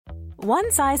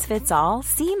One size fits all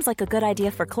seems like a good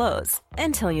idea for clothes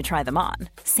until you try them on.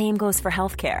 Same goes for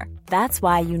healthcare. That's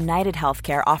why United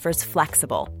Healthcare offers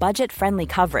flexible, budget-friendly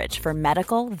coverage for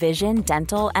medical, vision,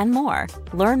 dental, and more.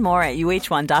 Learn more at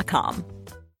uh1.com.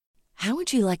 How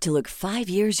would you like to look 5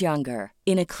 years younger?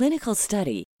 In a clinical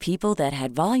study, people that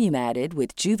had volume added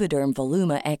with Juvederm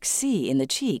Voluma XC in the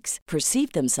cheeks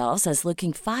perceived themselves as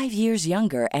looking 5 years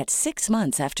younger at 6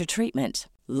 months after treatment.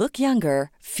 Look younger,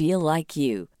 feel like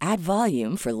you. Add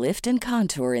volume for lift and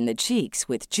contour in the cheeks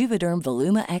with Juvederm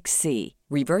Voluma XC.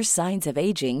 Reverse signs of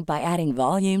aging by adding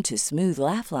volume to smooth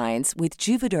laugh lines with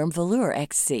Juvederm Volure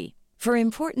XC. For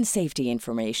important safety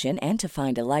information and to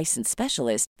find a licensed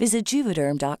specialist, visit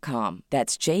Juvederm.com.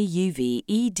 That's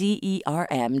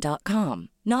JUVEDERM.com.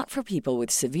 Not for people with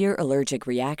severe allergic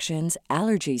reactions,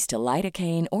 allergies to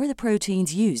lidocaine, or the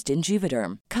proteins used in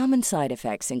Juvederm. Common side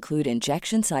effects include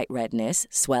injection site redness,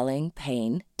 swelling,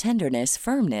 pain, tenderness,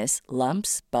 firmness,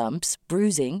 lumps, bumps,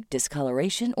 bruising,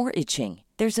 discoloration, or itching.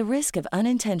 There's a risk of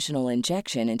unintentional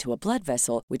injection into a blood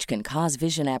vessel, which can cause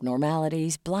vision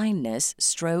abnormalities, blindness,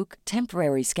 stroke,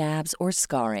 temporary scabs, or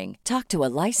scarring. Talk to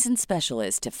a licensed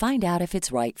specialist to find out if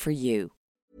it's right for you.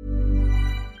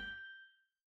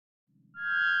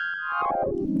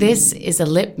 This is a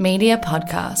Lip Media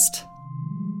podcast.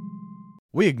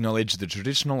 We acknowledge the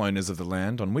traditional owners of the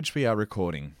land on which we are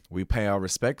recording. We pay our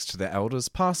respects to their elders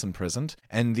past and present,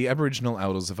 and the Aboriginal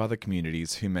elders of other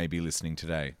communities who may be listening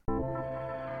today.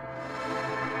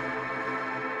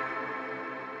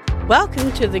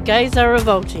 Welcome to The Gays Are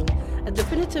Revolting, a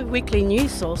definitive weekly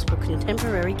news source for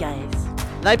contemporary gays.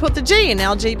 They put the G in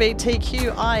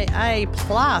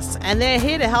LGBTQIA+, and they're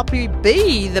here to help you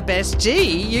be the best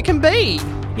G you can be.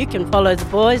 You can follow the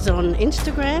boys on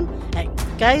Instagram at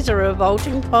Gays Are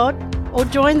Revolting Pod, or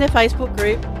join their Facebook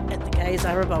group at The Gays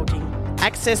Are Revolting.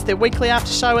 Access their weekly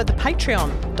after show at the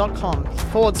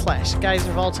patreon.com/Gays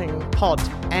Revolting Pod.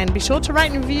 And be sure to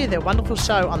rate and review their wonderful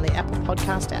show on the Apple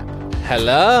Podcast app.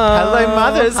 Hello,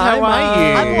 mothers. Hi, How are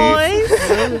you? Hi, boys.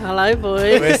 Hello,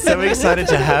 boys. We're so excited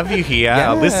to have you here. Yes.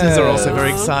 Our listeners are also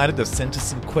very excited. They've sent us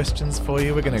some questions for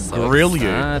you. We're going to grill you.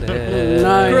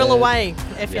 No. Grill away.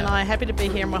 Effie and I are happy to be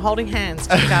here, and we're holding hands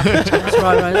to look after each other. That's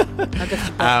right, I got your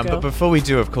back, girl. But before we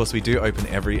do, of course, we do open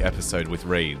every episode with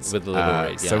reads. With a little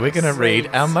read, So we're going to read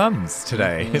Reads. our mums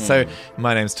today. So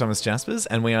my name's Thomas Jaspers,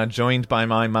 and we are joined by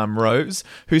my mum, Rose,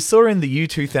 who saw in the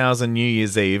U2000 New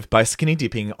Year's Eve by skinny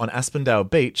dipping on Aspendale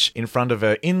Beach in front of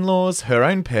her in-laws, her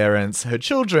own parents, her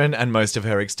children, and most of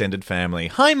her extended family.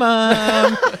 Hi,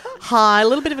 Mum! Hi, a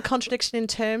little bit of a contradiction in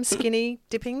terms, skinny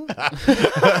dipping.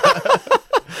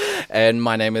 And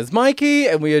my name is Mikey,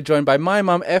 and we are joined by my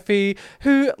mum, Effie,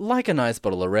 who, like a nice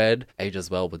bottle of red, ages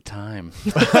well with time.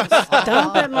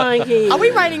 Stop it, Mikey. Are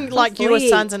we rating like you as sweet.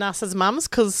 sons and us as mums?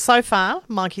 Because so far,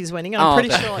 Mikey's winning, and I'm pretty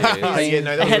sure he's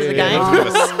ahead of the game.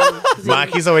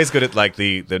 Marky's always good at like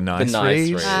the nice The nice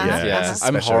reads. reads, Yeah. yeah. That's a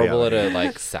I'm special horrible at reality. a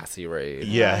like sassy read.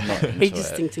 Yeah. Not into He it.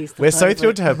 just thinks he's the We're so favourite.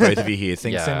 thrilled to have both of you here.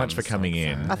 Thanks so Yeah, much for I'm so coming in.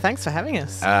 excited. Oh, thanks for having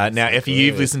us. Now, Effie,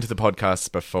 you've listened to the podcasts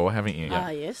before, haven't you? Ah,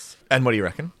 yes. And what do you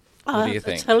reckon? What do you It's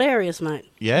think? hilarious, mate.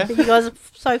 Yeah? You guys are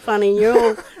so funny. You're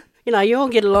all, you all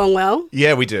get along well.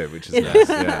 Yeah, we do, which is nice.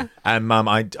 Yeah. And Mum,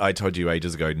 I told you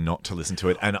ages ago not to listen to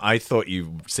it, and I thought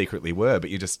you secretly were, but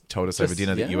you just told us over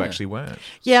dinner that you yeah. actually weren't.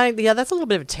 Yeah, that's a little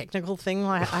bit of a technical thing.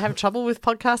 I have trouble with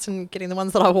podcasts and getting the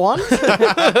ones that I want. no,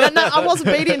 I was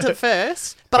obedient at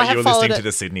first, but I you have were followed listening it. to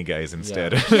the Sydney Gays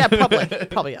instead. Yeah,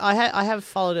 probably. I have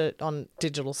followed it on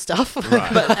digital stuff,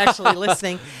 but actually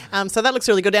listening. So that looks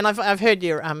really good. And I've heard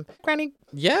your Granny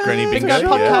Yeah. Granny Bingo Bingo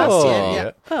podcast. Oh.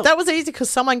 Yeah. Oh. That was easy because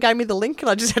someone gave me the link and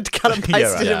I just had to cut and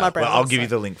paste it in my brain. Well, I'll give you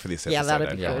the link for this episode. Yeah,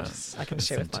 that'd be okay? good. I can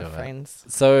share with my Listen to it. friends.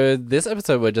 So this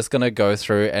episode, we're just going to go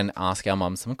through and ask our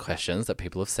mum some questions that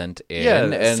people have sent in. Yeah,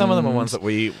 and some of them are ones that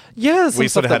we some we sort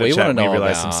stuff of had that a we chat wanna and we know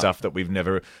realised some about. stuff that we've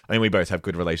never. I mean, we both have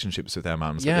good relationships with our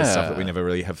mums, but there's stuff that we Yeah. never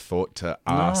really have thought to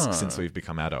ask No. since we've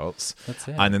become adults. That's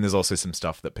it. And then there's also some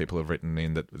stuff that people have written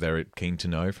in that they're keen to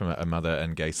know from a mother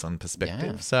and gay son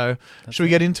perspective. Yeah. So, should we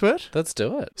get into it? Let's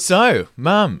do it. So,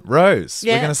 Mum, Rose,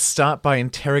 we're Yeah. going to start by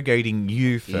interrogating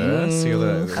you first. You're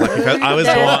the lucky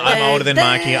person. I'm older than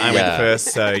Mikey. I went Yeah.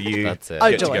 first, so you That's it.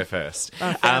 get to joy. go first.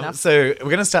 Oh, fair enough. So we're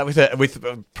going to start with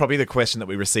probably the question that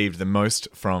we received the most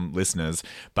from listeners,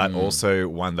 but also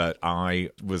one that I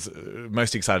was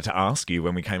most excited to ask you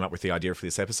when we came up with the idea for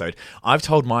this episode. I've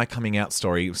told my coming out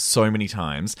story so many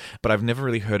times, but I've never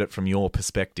really heard it from your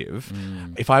perspective.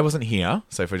 If I wasn't here,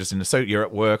 so if we're just so you're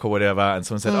at work or whatever, and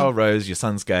someone said, "Oh, Rose, your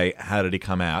son's gay. How did he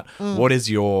come out?" What is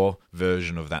your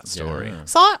version of that story. Yeah.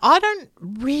 So I don't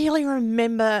really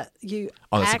remember you.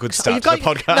 Oh, that's a good start to the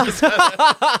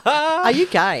podcast. Are you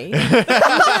gay?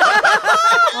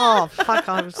 Oh, fuck,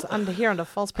 I was under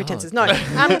false pretenses. No.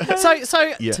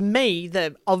 So Yeah. to me,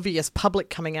 the obvious public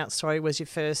coming out story was your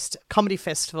first comedy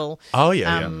festival. Oh,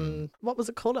 yeah, What was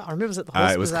it called? I remember it was at the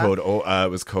Horse It was Bazaar. called.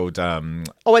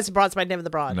 Always the Bridesmaid, Never the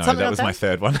Bride. No, Something that like was my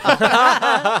third one.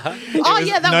 that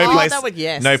would,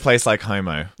 yes. No Place Like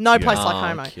Homo. No Yeah. Place Like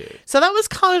Homo. cute. So that was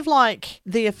kind of like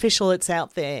the official it's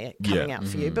out there coming Yeah. out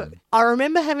for you. But I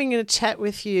remember having a chat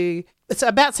with you. It's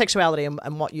about sexuality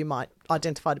and what you might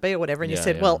identify to be or whatever. And you Yeah,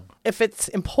 said, yeah. well, if it's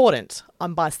important,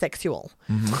 I'm bisexual.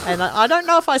 And I don't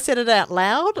know if I said it out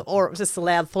loud or it was just a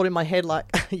loud thought in my head like,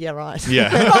 yeah, right.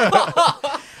 Yeah.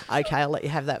 Okay, I'll let you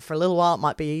have that for a little while. It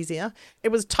might be easier. It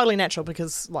was totally natural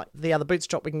because, like, the other boots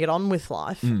drop, we can get on with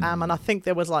life. And I think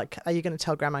there was like, are you going to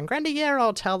tell Grandma and Grandy? Yeah,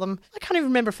 I'll tell them. I can't even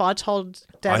remember if I told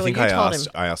Dad I or think you told him.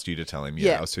 I asked you to tell him.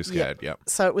 Yeah, I was too scared. Yeah.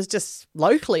 So it was just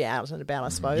locally out and about, I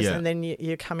suppose. Yeah. And then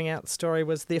your coming out story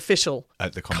was the official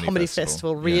At the comedy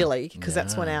festival, Yeah. really, because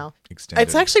that's when our Extended.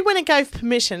 It's actually when it gave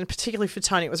permission, particularly for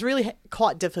Tony. It was really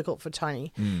quite difficult for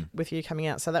Tony with you coming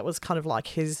out. So that was kind of like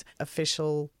his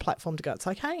official platform to go, it's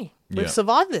okay. We've Yeah.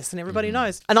 survived this and everybody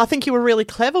knows. And I think you were really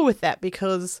clever with that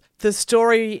because the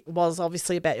story was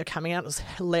obviously about your coming out. It was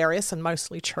hilarious and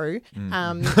mostly true.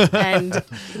 And you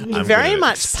very good at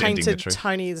much extending the painted truth.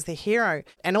 Tony as the hero.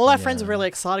 And all our friends were really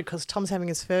excited because Tom's having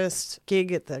his first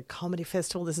gig at the comedy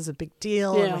festival. This is a big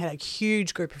deal. And Yeah. we had a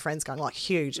huge group of friends going, like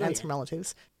huge, and some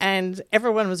relatives. And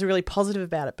everyone was really positive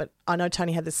about it. But I know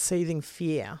Tony had this seething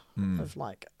fear of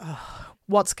like, oh,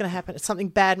 what's going to happen? Something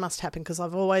bad must happen because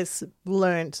I've always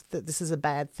learned that this is a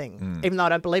bad thing. Even though I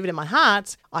don't believe it in my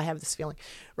heart, I have this feeling.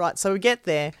 Right, so we get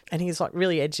there and he's like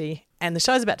really edgy and the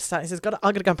show's about to start. He says, I've got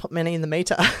to go and put Manny in the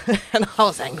meter. And I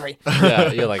was angry.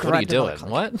 Yeah, you're like, what are you Grabbed him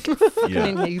doing? by the What? Get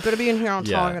in here. You better be in here on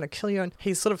time. Yeah. I'm going to kill you. And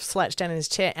he sort of slouched down in his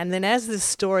chair. And then as this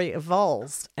story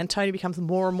evolves and Tony becomes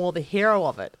more and more the hero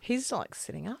of it, he's like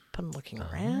sitting up and looking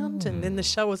around. And then the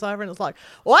show was over and it was like,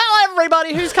 well,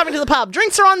 everybody who's coming to the pub,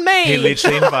 drinks are on me. He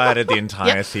literally invited the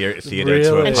entire theatre to Really?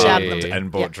 a And pub shouted them to-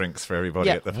 and bought Yeah. drinks for everybody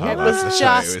Yeah. at the pub. It was after the show.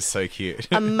 just It was so cute.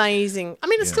 Amazing. I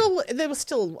mean, it's still there was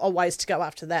still a ways to go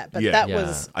after that, but Yeah. that Yeah.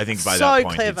 was I think by so that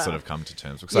point clever. he'd sort of come to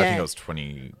terms because I Yeah. think I was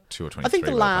 22 or 23. I think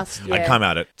the by last- that point. yeah. I'd come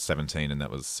out at 17 and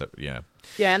that was, yeah.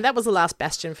 Yeah, and that was the last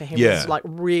bastion for him. Yeah. Was like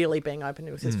really being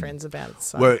open with his friends about it.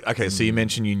 So. Well, okay, so you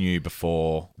mentioned you knew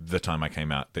before the time I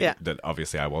came out that, Yeah. that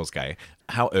obviously I was gay.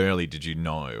 How early did you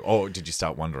know, or did you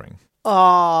start wondering?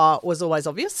 Was always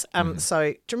obvious. So do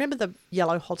you remember the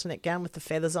yellow halter-neck gown with the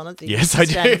feathers on it? That you Yes, could I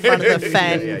stand do. in front of the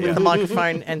fan Yeah. with the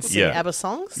microphone and sing Yeah. ABBA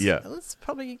songs. Yeah. That's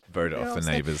probably Borrowed it where off I the was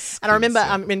there. neighbours' And I remember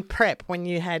kids, yeah. in prep when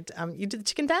you had you did the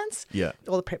chicken dance. Yeah.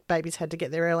 All the prep babies had to get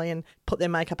there early and put their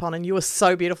makeup on, and you were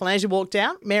so beautiful. And as you walked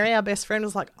out, Mary, our best friend,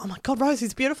 was like, "Oh my God,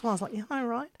 Rosie's beautiful." I was like, "Yeah, I know,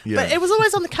 right?" Yeah. But it was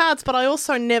always on the cards. But I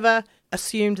also never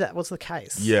assumed that was the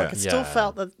case. Yeah. Like, I still Yeah.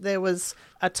 felt that there was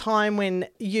a time when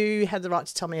you had the right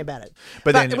to tell me about it.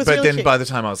 But it then, was but really then cute. by the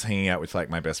time I was hanging out with like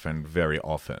my best friend very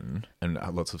often and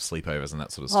lots of sleepovers and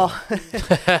that sort of stuff.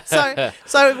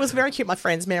 So it was very cute. My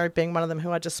friends, Mary being one of them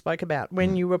who I just spoke about,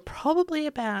 when you were probably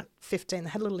about 15, they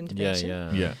had a little Yeah, intervention.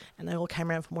 yeah. Yeah. And they all came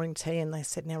around for morning tea and they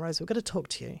said, now, Rose, we've got to talk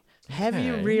to you. Have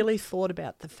you really thought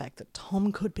about the fact that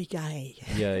Tom could be gay?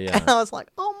 Yeah, And yeah. I was like,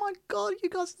 oh my God, you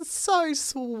guys are so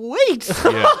sweet.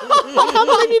 Yeah. I can't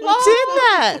believe you did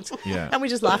that. Yeah. And we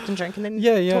just laughed and drank and then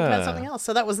Yeah, talked yeah. about something else.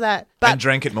 So that was that. And But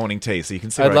drank at morning tea, so you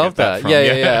can see I where love get that. from.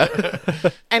 Yeah.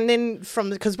 And then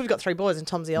because we've got 3 boys and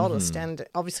Tom's the oldest, Mm-hmm. and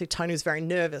obviously Tony was very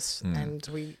nervous, Mm. and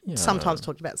we sometimes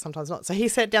talked about it, sometimes not. So he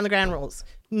set down the ground rules: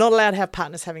 not allowed to have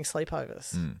partners having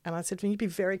sleepovers. And I said, "Well, you be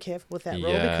very careful with that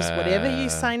rule because whatever you Yeah.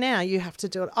 say now, you have to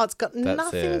do it. Oh, it's got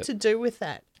nothing it. to do with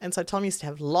that." And so Tom used to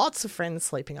have lots of friends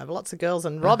sleeping over, lots of girls,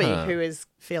 and Robbie, who is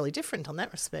fairly different on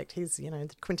that respect, he's the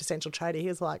quintessential trader. He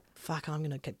was like, "Fuck, I'm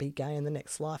going to be gay in the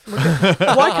next life." And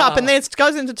woke up and then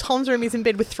goes into Tom's room. He's in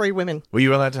bed with 3 women. Were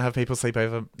you allowed to have people sleep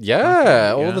over?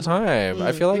 Yeah, all Yeah. the time.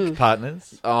 I feel like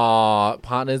Partners?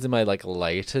 partners in my like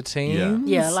later teens.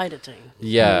 Yeah, later teen.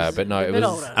 Yeah, but no, A it bit was.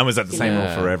 older. And was that the same rule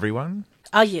Yeah. for everyone?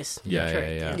 Oh, yes. Yeah,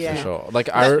 correct, yeah, Yeah. for sure. Like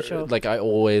That's for sure. like I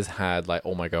always had like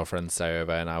all my girlfriends stay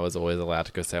over, and I was always allowed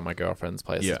to go stay at my girlfriend's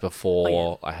places Yeah.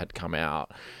 before I had come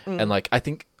out. And like I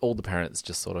think all the parents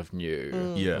just sort of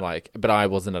knew. Yeah. Like, but I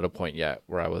wasn't at a point yet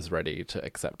where I was ready to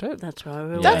accept it. That's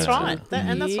right. That's Yeah. right.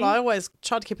 And that's what I always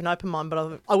tried to keep an open mind,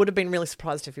 but I would have been really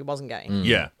surprised if he wasn't gay.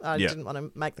 Yeah. I yeah. didn't want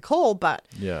to make the call, but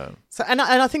Yeah. so and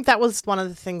I think that was one of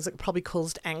the things that probably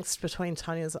caused angst between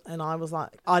Tony and I. Was like,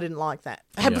 I didn't like that.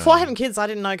 Before having kids, I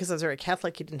didn't know, because I was very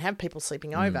Catholic, you didn't have people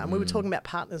sleeping over, and we were talking about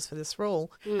partners for this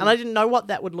rule, and I didn't know what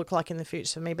that would look like in the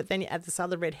future for me. But then you add this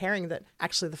other red herring that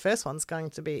actually the first one's going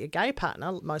to be a gay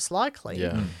partner, most likely.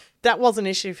 Yeah. That was an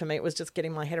issue for me. It was just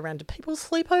getting my head around, do people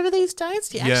sleep over these days?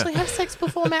 Do you Yeah. actually have sex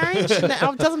before marriage? And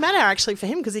it doesn't matter actually for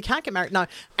him, because he can't get married. No.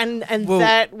 And Well-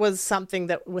 that was something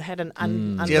that had an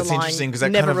Yeah, it's interesting, underlying, 'cause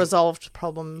that never kind of- resolved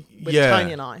problem with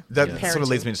Tony and I. That with sort of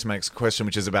leads parenting. me to my next question,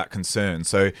 which is about concern.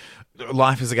 So,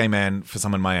 life as a gay man for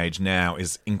someone my age now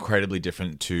is incredibly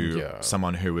different to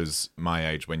someone who was my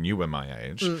age when you were my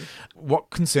age. What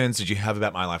concerns did you have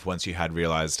about my life once you had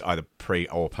realised, either pre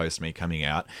or post me coming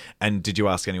out? And did you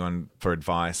ask anyone for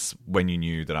advice when you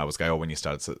knew that I was gay, or when you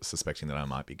started suspecting that I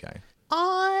might be gay?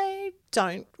 I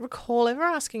don't recall ever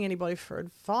asking anybody for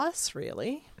advice,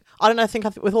 really. I don't know. I think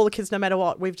with all the kids, no matter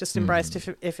what, we've just embraced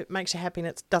if it makes you happy and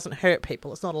it doesn't hurt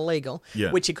people, it's not illegal.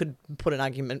 Yeah. Which you could put an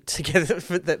argument together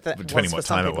for that Depending was what for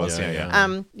some time it people. was,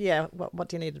 What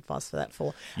do you need advice for that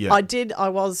for? Yeah. I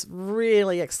was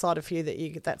really excited for you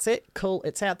that that's it. Cool.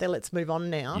 It's out there. Let's move on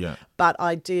now. Yeah. But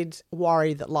I did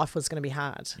worry that life was going to be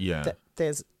hard. Yeah. That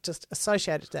there's just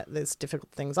associated to that there's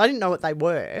difficult things. I didn't know what they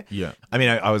were. Yeah. I mean,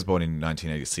 I was born in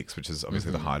 1986, which is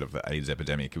obviously the height of the AIDS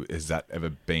epidemic. Has that ever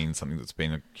been something that's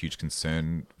been a huge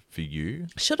concern for you?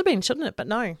 Should have been, shouldn't it? But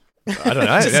no. I don't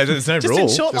know. There's no just rule. in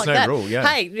short There's like no that. rule. Yeah.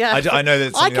 Hey, yeah. I know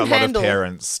that's something I a can lot handle- of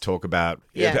parents talk about,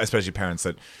 Yeah. especially parents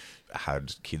that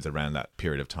had kids around that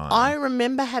period of time. I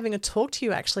remember having a talk to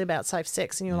you actually about safe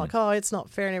sex, and you were like, oh, it's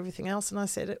not fair and everything else. And I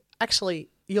said, actually,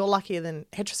 you're luckier than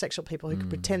heterosexual people who can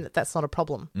pretend that that's not a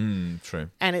problem. True.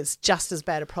 And it's just as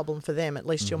bad a problem for them. At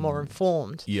least you're more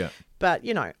informed. Yeah. But,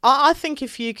 I think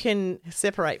if you can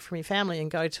separate from your family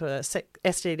and go to a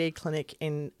STD clinic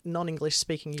in non-English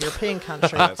speaking European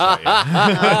country. That's right,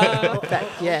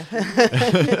 yeah.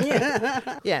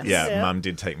 Yes. Yeah, Mum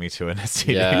did take me to an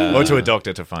STD Yeah. or to a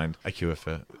doctor to find a cure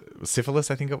for syphilis,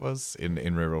 I think it was,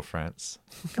 in rural France.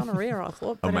 Gonorrhea, I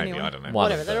thought. But Or maybe, anyway, I don't know. One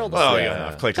Whatever, of they're all the them. Oh, same. yeah,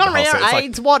 I've collected the whole Gonorrhea, set. It's like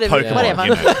AIDS, whatever. Pokemon,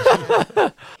 you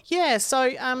know. Yeah,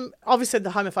 so obviously the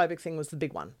homophobic thing was the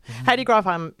big one. How do you grow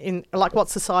up in, like,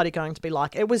 what's society going to be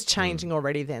like? It was changing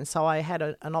already then, so I had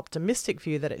an optimistic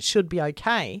view that it should be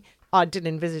okay. I didn't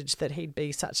envisage that he'd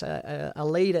be such a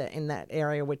leader in that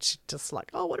area, which just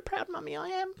like, oh, what a proud mummy I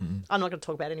am. I'm not going to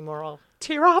talk about it anymore. I'll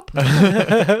tear up.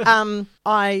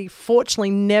 I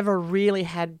fortunately never really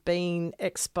had been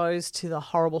exposed to the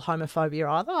horrible homophobia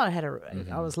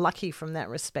either. I was lucky from that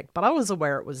respect, but I was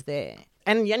aware it was there.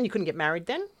 And you couldn't get married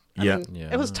then. I mean,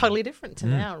 it was totally different to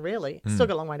now, really. It's still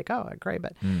got a long way to go, I agree.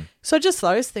 But so just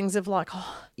those things of like,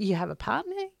 oh, you have a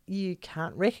partner, you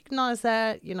can't recognise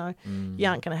that, you aren't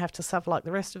going to have to suffer like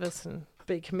the rest of us and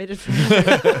be committed for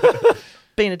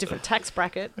be in a different tax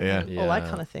bracket, and all that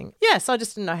kind of thing. Yeah, so I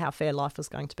just didn't know how fair life was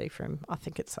going to be for him. I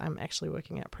think it's actually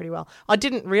working out pretty well. I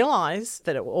didn't realise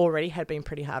that it already had been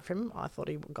pretty hard for him. I thought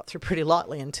he got through pretty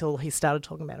lightly until he started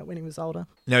talking about it when he was older.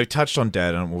 Now, you touched on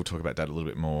Dad, and we'll talk about Dad a little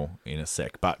bit more in a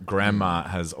sec, but Grandma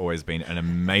has always been an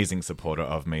amazing supporter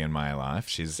of me and my life.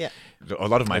 She's a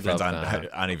lot of my friends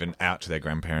aren't even out to their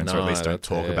grandparents, or at least don't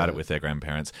talk about it with their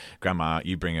grandparents. Grandma,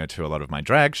 you bring her to a lot of my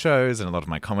drag shows and a lot of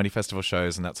my comedy festival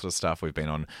shows and that sort of stuff. We've been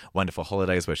on wonderful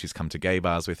holidays where she's come to gay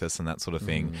bars with us and that sort of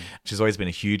thing. She's always been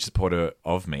a huge supporter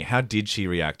of me. How did she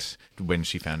react when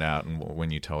she found out and when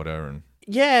you told her? And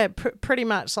yeah, pretty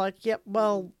much like, yep,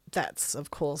 well, that's, of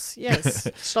course, yes.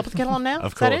 Stop with the kettle on now?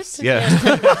 Of Is that course, it? yeah.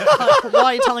 Like, why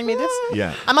are you telling me this?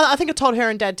 Yeah. I think I told her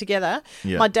and Dad together.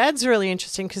 Yeah. My dad's really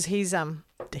interesting because he's not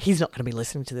going to be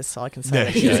listening to this, so I can say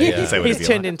that. Yeah. Say whatever He's you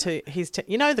turned like.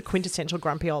 into the quintessential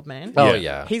grumpy old man. Oh,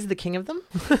 yeah. He's the king of them.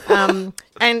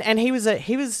 And he was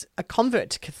a convert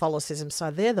to Catholicism,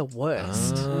 so they're the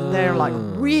worst. They're like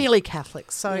really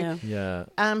Catholic. So Yeah.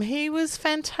 he was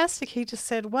fantastic. He just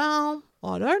said, well,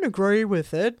 I don't agree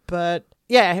with it, but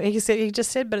yeah, he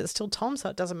just said, but it's still Tom, so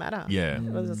it doesn't matter. Yeah. It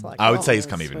was just like, I would oh, say he's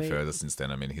come even sweet. further since then.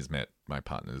 I mean, he's met my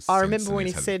partners. I since, remember and when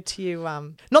he he's had said to you,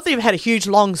 not that you've had a huge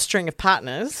long string of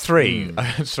partners. three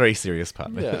serious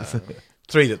partners. Yeah.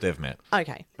 3 that they've met.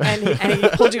 Okay. And he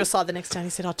pulled you aside the next day and he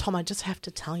said, oh, Tom, I just have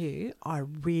to tell you, I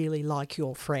really like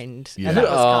your friend. Yeah. And that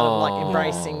was kind of like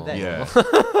embracing that.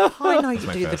 Yeah. I know you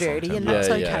my do the first long dirty time. and that's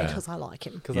Yeah, okay yeah. because I like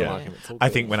him. Because Yeah. I like him. It's all I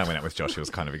good. think when I went out with Josh, he was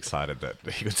kind of excited that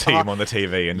he could see him on the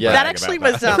TV and Yeah. That brag actually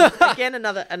about was, that. again,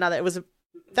 another, it was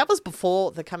That was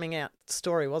before the coming out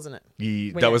story, wasn't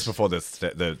it? That was before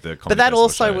the But that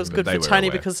also show, was but good they for were Tony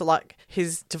aware. because like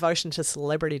his devotion to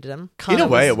celebritydom. In a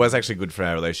way, it was actually good for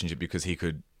our relationship because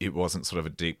it wasn't sort of a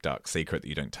deep, dark secret that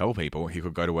you don't tell people. He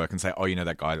could go to work and say, oh, you know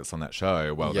that guy that's on that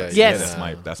show? Well,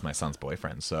 that's my son's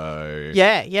boyfriend. So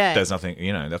yeah. There's nothing,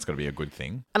 that's got to be a good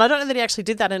thing. And I don't know that he actually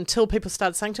did that until people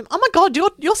started saying to him, oh my God,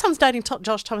 your son's dating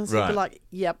Josh Thomas. He'd be like,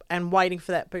 yep, and waiting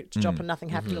for that boot to drop and nothing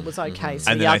happened. It was okay.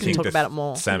 So And yeah, then I can talk about it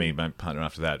more. Sammy, my partner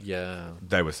after that,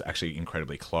 they were actually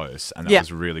incredibly close. And that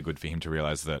was really good for him to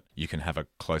realise that you can have a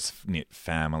close-knit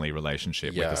family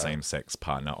relationship with the same-sex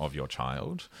partner of your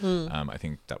child. I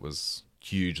think that was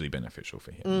hugely beneficial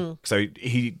for him. So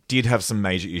he did have some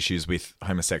major issues with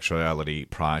homosexuality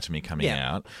prior to me coming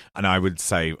out. And I would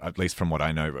say, at least from what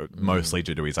I know, mostly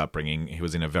due to his upbringing, he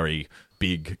was in a very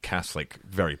big Catholic,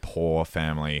 very poor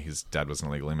family. His dad was an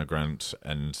illegal immigrant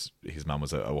and his mum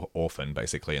was an orphan,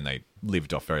 basically, and they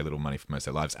lived off very little money for most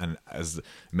of their lives. And as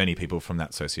many people from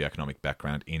that socioeconomic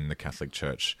background in the Catholic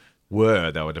Church they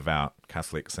were devout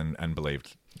Catholics and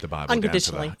believed the Bible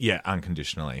unconditionally.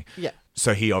 Unconditionally. Yeah.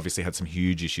 So he obviously had some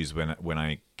huge issues when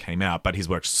I came out, but he's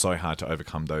worked so hard to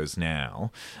overcome those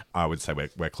now. I would say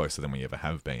we're closer than we ever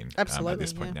have been at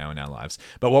this point now in our lives.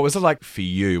 But what was it like for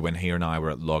you when he and I were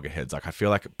at loggerheads? Like, I feel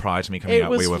like prior to me coming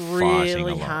out, we were fighting a lot. It was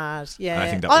really hard, yeah. And I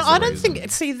think that was I don't think,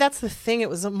 see, that's the thing. It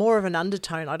was more of an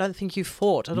undertone. I don't think you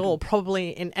fought at all,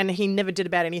 probably. And he never did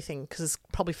about anything because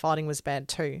probably fighting was bad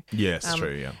too. Yes,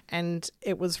 true, yeah. And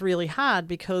it was really hard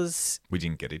because we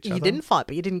didn't get each other. You didn't fight,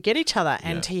 but you didn't get each other.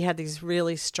 And he had these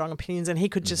really strong opinions and he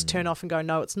could just turn off and go,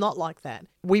 no, it's not like that.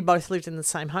 We both lived in the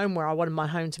same home where I wanted my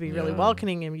home to be really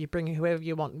welcoming and you bring whoever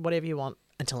you want, whatever you want,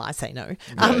 until I say no.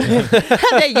 How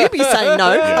dare you be saying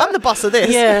no? I'm the boss of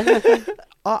this. Yeah.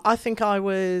 I think I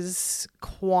was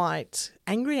quite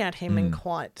angry at him and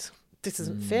quite, this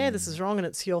isn't fair, this is wrong and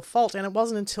it's your fault. And it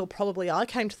wasn't until probably I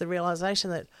came to the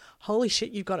realisation that, holy shit,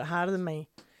 you've got it harder than me.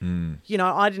 You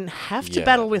know, I didn't have to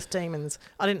battle with demons.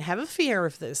 I didn't have a fear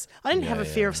of this. I didn't have a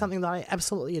fear of something that I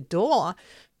absolutely adore.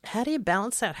 How do you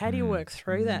balance that? How do you work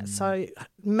through that? So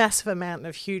massive amount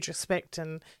of huge respect,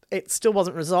 and it still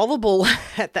wasn't resolvable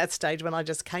at that stage when I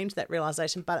just came to that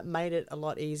realisation, but it made it a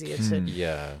lot easier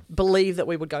to believe that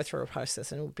we would go through a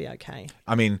process and it would be okay.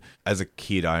 I mean, as a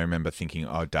kid, I remember thinking,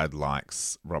 oh, Dad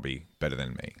likes Robbie better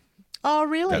than me. Oh,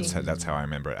 really? That's how I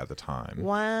remember it at the time.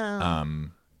 Wow.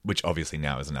 Which obviously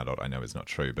now as an adult I know is not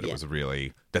true, but it was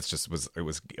really it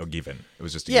was a given. It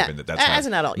was just a given that's as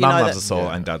an adult, you Mum know loves that, us all,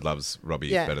 and Dad loves Robbie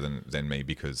better than me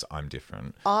because I'm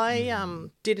different. I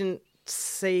didn't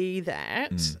see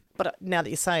that, but now that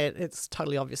you say it, it's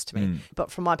totally obvious to me. But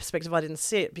from my perspective, I didn't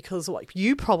see it because what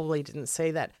you probably didn't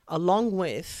see that, along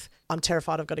with I'm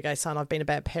terrified I've got a gay son, I've been a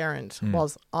bad parent,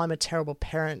 was I'm a terrible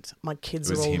parent, my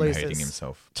kids are all him losers. hating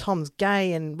himself. Tom's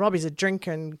gay and Robbie's a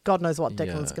drinker and God knows what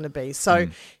Declan's going to be. So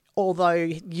although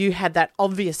you had that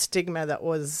obvious stigma that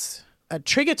was a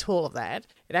trigger to all of that,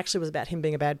 it actually was about him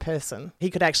being a bad person. He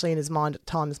could actually in his mind at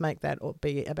times make that or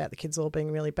be about the kids all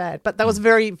being really bad. But that was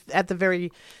at the very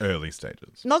early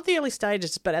stages. Not the early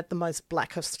stages, but at the most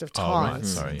blackest of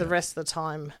times. Oh, right. Sorry, the rest of the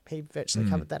time he virtually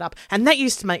covered that up. And that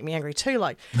used to make me angry too.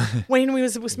 Like when we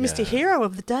was Mr. Hero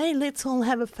of the day, let's all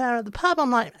have a fire at the pub. I'm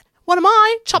like, what am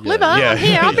I? Chopped liver? I'm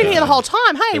here. I've been here the whole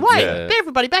time. Hey, wait, get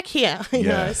everybody back here. You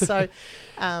know, so...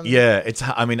 I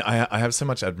mean, I have so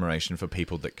much admiration for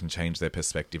people that can change their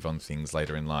perspective on things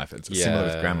later in life. It's similar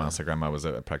with Grandma. So Grandma was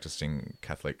a practicing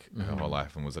Catholic her whole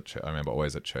life and was at church. I remember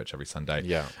always at church every Sunday.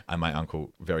 Yeah. And my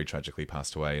uncle very tragically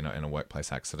passed away in a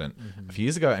workplace accident a few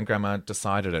years ago. And Grandma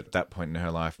decided at that point in her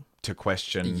life to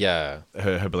question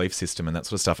her belief system and that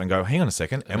sort of stuff and go, hang on a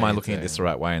second, am I looking at this the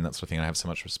right way and that sort of thing? And I have so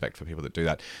much respect for people that do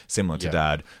that, similar to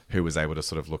Dad, who was able to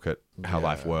sort of look at how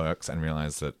life works and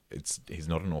realise that he's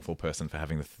not an awful person for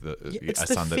having a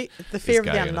son that the fear is of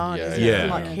gay the unknown.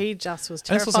 Like he just was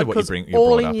and that's terrified also what because you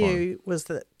all brought he up knew was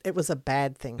that it was a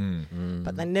bad thing,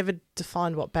 but they never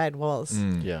defined what bad was.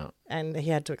 And he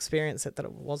had to experience it that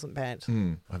it wasn't bad.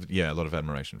 Yeah, a lot of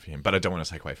admiration for him. But I don't want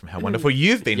to take away from how wonderful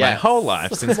you've been my whole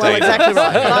life since well, day exactly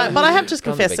right. But I have just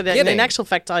confessed that in actual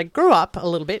fact, I grew up a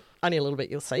little bit, only a little bit,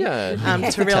 you'll see,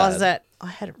 to realise that I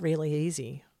had it really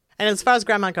easy. And as far as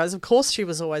Grandma goes, of course she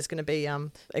was always going to be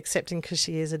accepting because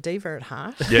she is a diva at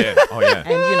heart. Yeah, oh yeah. And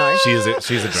you know.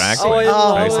 She's a drag queen,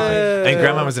 basically. And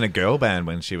Grandma was in a girl band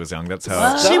when she was young. That's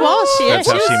how she was.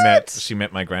 That's how she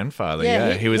met my grandfather.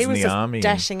 Yeah, he was in the army.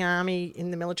 Dashing army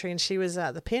in the military, and she was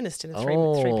the pianist in a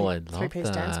three-piece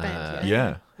dance band.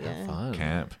 Yeah. Fun.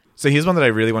 Camp. So here's one that I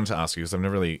really wanted to ask you because I've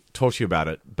never really talked to you about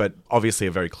it, but obviously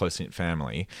a very close-knit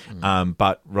family.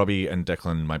 But Robbie and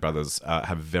Declan, my brothers,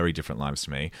 have very different lives to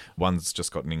me. One's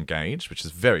just gotten engaged, which is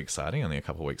very exciting, only a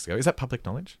couple of weeks ago. Is that public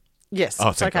knowledge? Yes, Oh,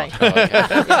 it's thank okay.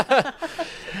 God.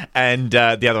 And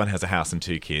the other one has a house and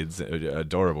 2 kids,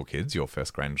 adorable kids, your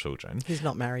first grandchildren. He's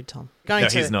not married, Tom.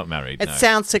 He's not married. It no.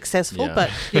 sounds successful, Yeah.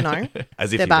 but, you know,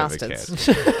 As if they're you've ever bastards.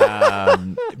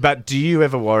 cared. But do you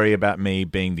ever worry about me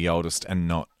being the oldest and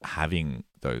not having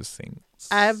those things?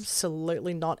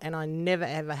 Absolutely not, and I never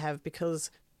ever have,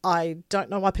 because I don't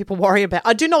know why people worry about.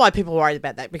 I do know why people worry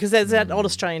about that, because there's that old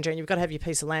Australian dream: you've got to have your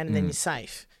piece of land and then you're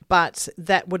safe. But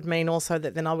that would mean also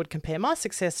that then I would compare my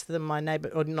success to my neighbour,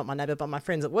 or not my neighbour, but my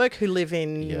friends at work who live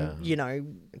in, you know,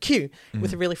 Kew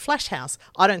with a really flash house.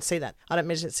 I don't see that. I don't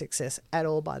measure success at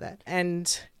all by that.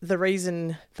 And the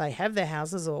reason they have their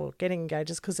houses or getting engaged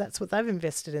is because that's what they've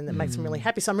invested in that makes them really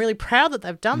happy. So I'm really proud that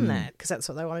they've done that, because that's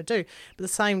what they want to do. But at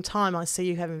the same time, I see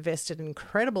you have invested an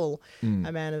incredible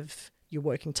amount of your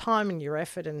working time and your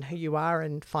effort and who you are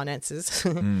and finances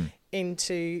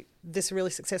into this really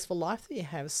successful life that you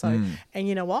have. So, and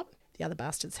you know what? The other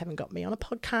bastards haven't got me on a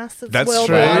podcast that's That's well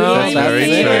true. done. That's very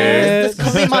true. This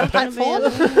could be my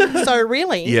platform. So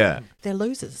really, Yeah. they're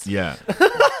losers. Yeah.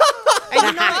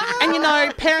 And you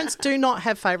know, parents do not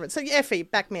have favourites. So Effie,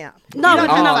 back me up. No, You we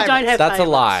don't have don't favourites. have That's a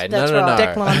favourites. lie. That's No. right.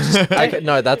 Declan, I'm just Okay,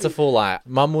 no, that's a full lie.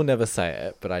 Mum will never say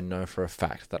it, but I know for a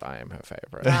fact that I am her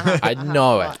favourite. I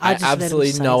know it. I just let him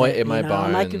absolutely say know that, it in my you know,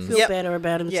 bones. Make him feel Yep. better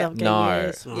about himself. Yeah. Going, No,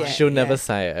 yes, right. Yeah. she'll never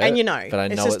say it. And you know, but I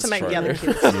it's know just it's to make true. the other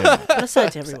kids. I say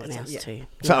it to everyone else too.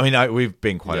 So, I mean, we've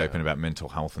been quite open about mental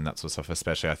health and that sort of stuff,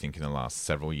 especially, I think, in the last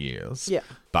several years. Yeah.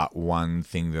 But one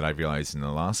thing that I've realised in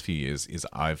the last few years is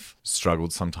I've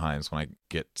struggled sometimes when I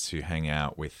get to hang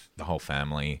out with the whole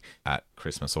family at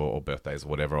Christmas or birthdays or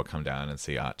whatever. I'll come down and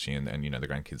see Archie and, you know, the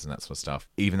grandkids and that sort of stuff.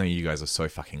 Even though you guys are so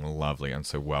fucking lovely and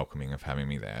so welcoming of having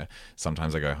me there,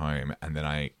 sometimes I go home and then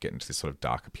I get into this sort of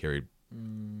darker period.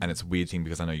 And it's a weird thing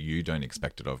because I know you don't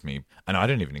expect it of me, and I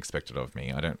don't even expect it of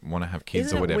me. I don't want to have kids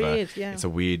Isn't or it whatever. weird? Yeah. It's a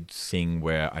weird thing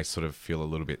where I sort of feel a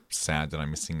little bit sad that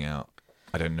I'm missing out.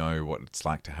 I don't know what it's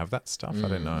like to have that stuff. I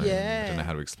don't know. Yeah. I don't know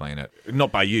how to explain it.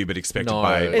 Not by you, but expected No,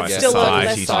 by It's still a society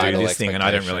to do societal this thing, and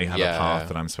I don't really have expectation. a path Yeah.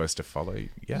 that I'm supposed to follow.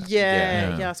 Yeah.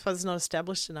 Yeah, I suppose it's not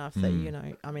established enough that, you know,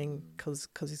 I mean, because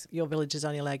your village is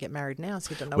only allowed to get married now,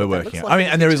 so you don't know We're what that working. looks I like.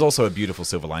 mean, and there is also a beautiful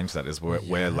silver lining to that is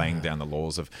we're laying down the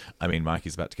laws of. I mean,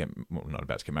 Mikey's about to get, well, not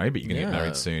about to get married, but you're going to get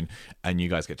married soon, and you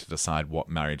guys get to decide what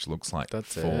marriage looks like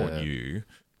That's for it. you.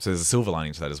 So there's a silver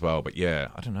lining to that as well. But yeah,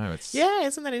 I don't know. It's Yeah,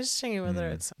 isn't that interesting? Whether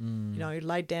it's, you know,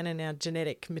 laid down in our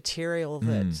genetic material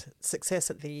that success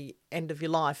at the end of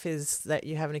your life is that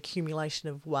you have an accumulation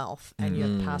of wealth and you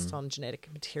have passed on genetic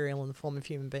material in the form of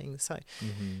human beings. So,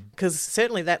 because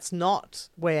certainly that's not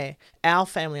where our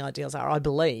family ideals are, I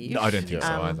believe. No, I don't think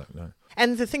so either. No.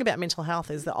 And the thing about mental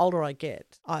health is the older I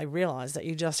get, I realise that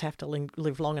you just have to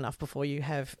live long enough before you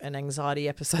have an anxiety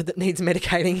episode that needs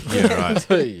medicating. Yeah,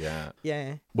 right. Yeah.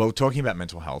 Yeah. Well, talking about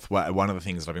mental health, one of the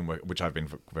things that which I've been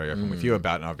very open with you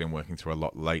about, and I've been working through a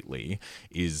lot lately,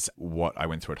 is what I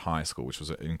went through at high school, which was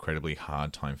an incredibly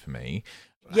hard time for me.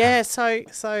 Yeah,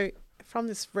 so from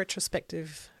this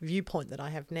retrospective viewpoint that I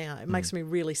have now, it makes me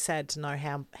really sad to know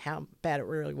how bad it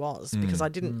really was, because I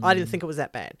didn't think it was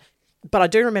that bad. But I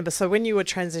do remember, so when you were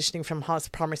transitioning from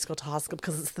primary school to high school,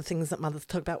 because it's the things that mothers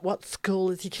talk about, what school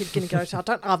is your kid going to go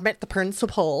to? I've met the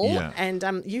principal, Yeah. and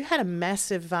you had a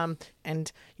massive,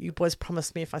 and you boys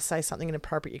promised me if I say something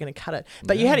inappropriate, you're going to cut it.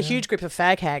 But you had a huge group of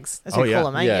fag hags, as Oh, we yeah.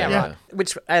 call them, eh? Yeah. Right.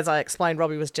 Which, as I explained,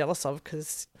 Robbie was jealous of,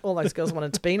 because all those girls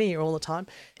wanted to be near you all the time.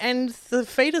 And the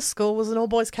feeder school was an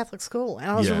all-boys Catholic school, and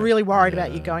I was Yeah. really worried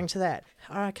about you going to that.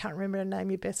 Oh, I can't remember her name,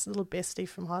 your best little bestie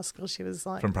from high school. She was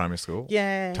like... From primary school?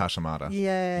 Yeah. Tasha Mata.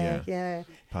 Yeah.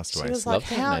 Passed She away. was Love like,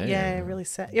 that how... name. Yeah, really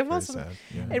sad. It wasn't... sad,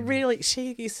 yeah. It really...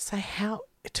 She used to say, how...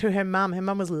 To her mum. Her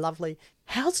mum was lovely.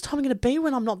 How's Tom going to be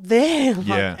when I'm not there? Like,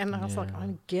 Yeah. And I was like,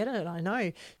 I get it. I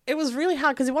know. It was really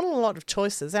hard because you wanted a lot of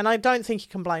choices. And I don't think you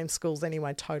can blame schools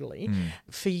anyway, totally.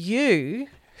 For you,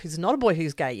 who's not a boy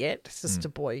who's gay yet, it's just a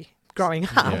boy growing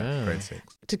up, Yeah. Grade 6.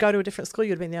 to go to a different school,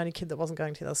 you'd have been the only kid that wasn't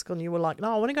going to the other school. And you were like,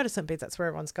 no, I want to go to St. Bede's. That's where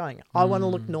everyone's going. I want to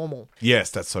look normal. Yes,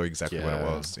 that's so exactly what it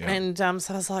Yeah. was. Yeah. And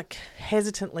so I was like,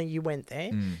 hesitantly, you went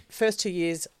there. First 2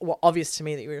 years were obvious to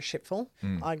me that you were a shitful.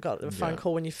 I got a phone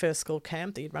call when you first school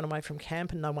camp that you'd run away from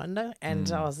camp, and no wonder.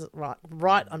 And I was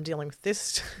right, I'm dealing with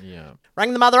this. Yeah.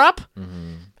 Rang the mother up.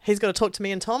 He's got to talk to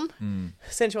me and Tom.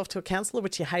 Sent you off to a counsellor,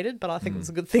 which you hated, but I think it was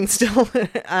a good thing still.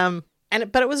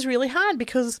 But it was really hard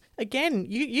because, again,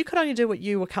 you could only do what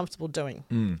you were comfortable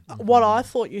doing. What I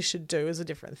thought you should do is a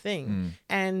different thing.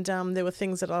 And there were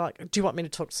things that I like, do you want me to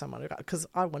talk to someone about? Because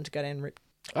I wanted to go down and rip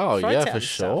Oh, throats yeah, out for and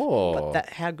stuff. sure. But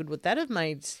how good would that have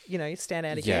made, stand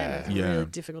out again? It was Yeah. really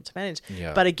difficult to manage.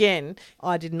 Yeah. But again,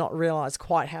 I did not realise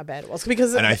quite how bad it was.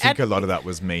 Because And I think a lot of that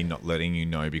was me not letting you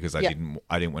know because I Yeah.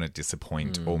 didn't want to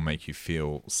disappoint or make you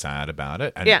feel sad about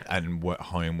it. And, Yeah. and what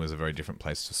home was a very different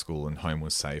place to school, and home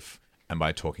was safe. And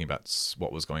by talking about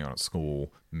what was going on at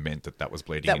school meant that was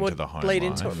bleeding that into would the home bleed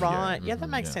life. into it, right? Yeah, that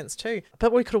makes sense too.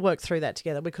 But we could have worked through that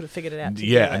together. We could have figured it out together.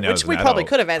 Yeah, and now which as an we probably adult,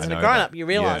 could have as I a know grown that. up. You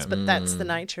realise, Yeah. but that's the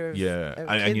nature of Yeah, of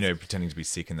and kids. pretending to be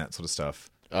sick and that sort of stuff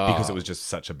Oh, because it was just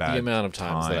such a bad The amount of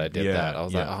times that I time. did Yeah, that, I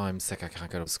was like, yeah. oh, I'm sick. I can't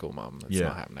go to school, Mum. It's Yeah.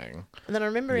 not happening. And then I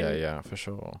remember in Yeah, for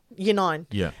sure. year 9.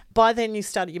 Yeah. By then you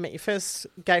met your first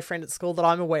gay friend at school that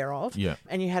I'm aware of. Yeah.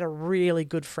 And you had a really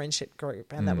good friendship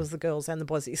group, and that was the girls and the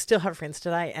boys that you still have friends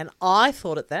today. And I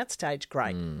thought at that stage,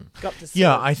 great, got to see.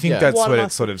 Yeah, I think Yeah. that's One when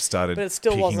must- it sort of started but it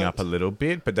still picking wasn't. up a little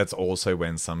bit. But that's also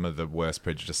when some of the worst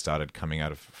prejudice started coming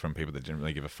out from people that didn't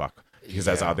really give a fuck. Because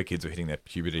as other kids were hitting their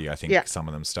puberty, I think Yeah. some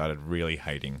of them started really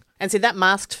hating. And see, that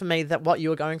masked for me that what you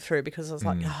were going through, because I was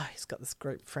like, oh, he's got this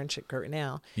friendship group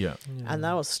now. Yeah. And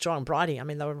they were strong. Bridie, I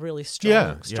mean, they were really strong,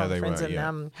 Yeah, strong they friends. were, And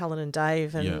yeah. Helen and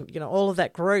Dave and, Yeah. all of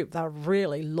that group, they were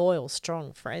really loyal,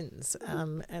 strong friends.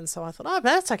 And so I thought, but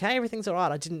that's okay. Everything's all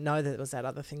right. I didn't know that there was that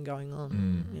other thing going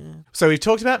on. Yeah. So we've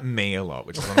talked about me a lot,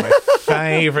 which is one of my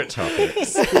favourite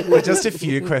topics. But just a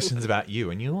few questions about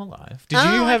you and your life.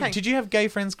 Okay. Did you have gay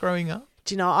friends growing up?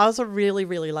 Do you know, I was a really,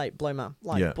 really late bloomer.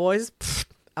 Like, Yeah. boys,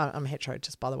 I'm hetero,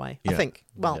 just by the way. I Yeah. think.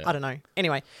 Well, Yeah. I don't know.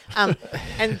 Anyway, but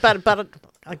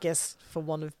I guess for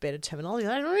want of better terminology,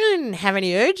 I really didn't have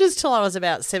any urges till I was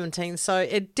about 17. So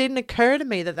it didn't occur to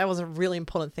me that was a really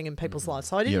important thing in people's lives.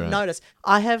 So I didn't right. notice.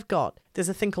 There's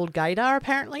a thing called gaydar,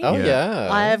 apparently. Oh, Yeah.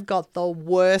 yeah. I have got the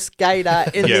worst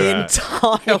gaydar in Yeah, the right.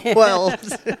 entire world.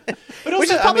 But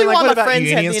Which is probably why what my about friends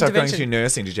uni had and the stuff going intervention. through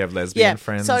nursing? Did you have lesbian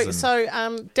friends? So,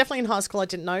 and- definitely in high school, I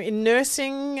didn't know. In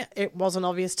nursing, it wasn't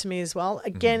obvious to me as well.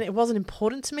 Again, it wasn't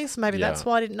important to me, so maybe Yeah. that's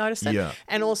why I didn't notice it. Yeah.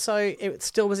 And also, it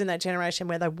still was in that generation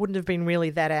where they wouldn't have been really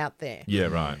that out there. Yeah,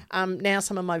 right. Now,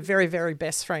 some of my very, very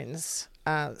best friends,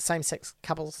 same-sex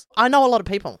couples, I know a lot of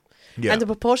people. Yeah. And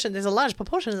there's a large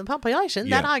proportion of the population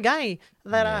that Yeah. are gay,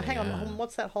 that are, hang on,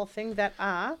 what's that whole thing, that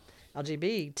are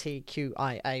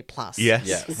LGBTQIA+. Yes.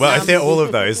 Yes. Well, if they're all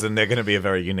of those, then they're going to be a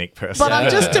very unique person. But I'm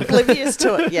just oblivious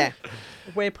to it, yeah.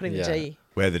 We're putting the Yeah. G.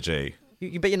 We're the G.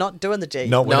 But you're not doing the G.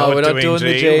 No, we're No, not we're not doing doing G.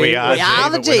 the G. We are We G, are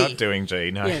the but we're G. not doing G.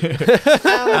 No.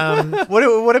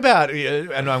 What about?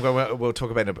 And we'll talk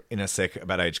about it in a sec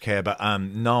about aged care. But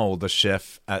Noel, the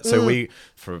chef. So we,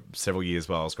 for several years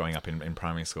while I was growing up in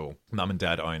primary school, Mum and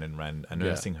Dad owned and ran a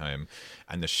nursing home,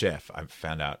 and the chef, I've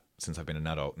found out since I've been an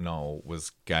adult, Noel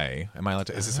was gay. Am I allowed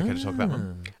to? Is this okay to talk about,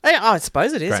 Mum? I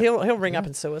suppose it is. Great. He'll ring up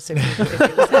and sue us because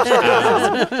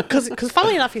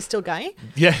funnily enough, he's still gay.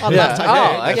 Yeah. I'd love to.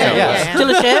 Oh, okay, yeah. Still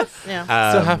a chef? Yeah.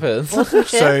 Still happens.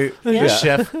 So the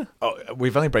chef,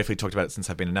 we've only briefly talked about it since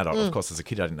I've been an adult. Of course, as a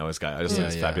kid, I didn't know he was gay. I just thought it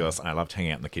was Yeah. fabulous, and I loved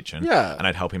hanging out in the kitchen. Yeah. And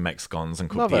I'd help him make scones and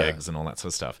cook Love the it. eggs and all that sort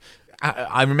of stuff.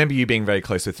 I remember you being very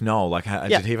close with Noel. Like, Yeah.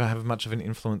 did he ever have much of an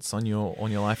influence on your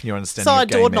life and your understanding So I of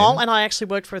gay adored men? Noel, and I actually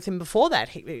worked with him before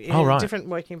that. In Oh, right. a different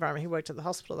working environment. He worked at the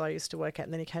hospital that I used to work at,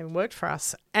 and then he came and worked for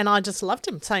us. And I just loved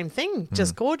him. Same thing,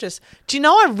 just gorgeous. Do you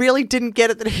know, I really didn't get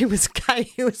it that he was gay.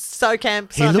 He was so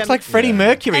camp. He looked like Freddie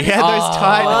Mercury. He had those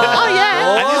tight. Oh,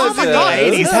 yeah. And this is in the God.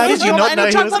 80s. How did you not and know he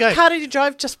he drove was what gay? car did he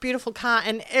drive? Just beautiful car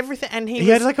and everything. And he He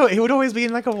was, had he would always be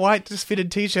in like a white just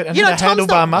fitted t-shirt and You know, a Tom's handlebar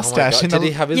not- mustache. Did in the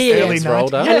he have his Yeah. pants early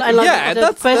rolled up? 90s. And like Yeah, the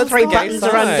that's first three gay buttons are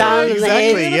side. undone and the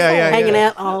Exactly, hair yeah, hanging yeah.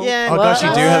 out. Oh, Yeah. Oh gosh, you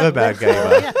do have a bad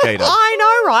Yeah. gaydar. I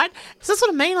know, right? So that's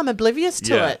what I mean. I'm oblivious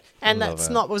to Yeah. it. And Love that's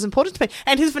it. not what was important to me.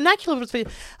 And his vernacular was,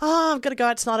 I've got to go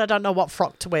out tonight. I don't know what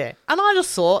frock to wear. And I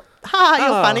just thought, you're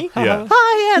funny. Yeah. Yeah, it's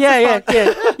Yeah, fine.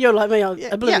 yeah. You're like me, I'm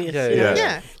oblivious. Yeah, you know. yeah.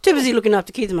 Yeah. Too busy looking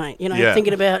after kids, mate. Yeah.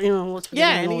 Thinking about, what's for dinner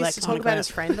Yeah, and all he that used to kind talk of about crap. his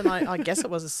friend, and I guess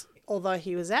it was, although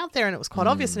he was out there and it was quite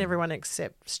obvious, and everyone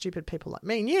except stupid people like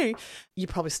me and you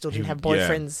probably still didn't have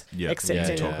boyfriends except yeah,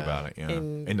 in, talk about it. Yeah,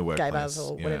 in the workplace gay bars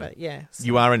or yeah. whatever. Yeah. So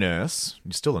You are a nurse.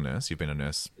 You're still a nurse. You've been a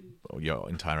nurse your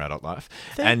entire adult life.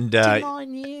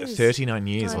 39 years. 39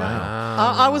 years. I know.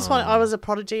 Wow. I was a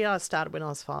prodigy. I started when I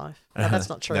was 5. No, that's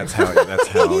not true. That's how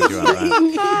old you are. Right?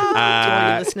 To all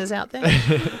your listeners out there.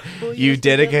 You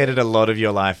dedicated a lot of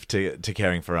your life to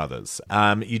caring for others.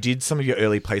 You did some of your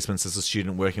early placements as a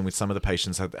student working with some of the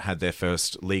patients that had their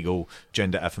first legal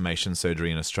gender affirmation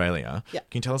surgery in Australia. Yeah.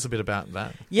 Can you tell us a bit about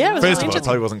that? Yeah, it was First of all, it interesting.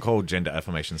 probably wasn't called gender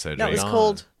affirmation surgery. No, it was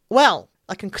called, well,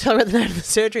 I can tell you what the name of the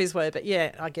surgeries were, but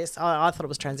yeah, I guess I thought it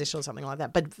was transition or something like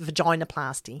that. But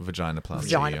vaginoplasty.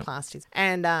 Vaginoplasties.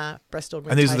 And breast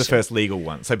augmentation. And these are the first legal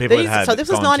ones. So people had So this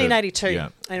was gone to- 1982, yeah.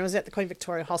 and it was at the Queen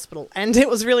Victoria Hospital. And it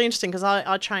was really interesting because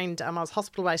I trained, I was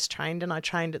hospital-based trained, and I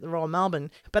trained at the Royal Melbourne.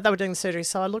 But they were doing the surgery,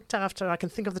 so I looked after, I can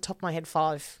think of the top of my head,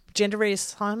 5 gender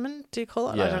reassignment, do you call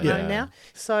it? I don't know now.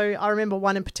 So I remember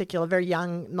one in particular, a very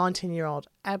young 19-year-old,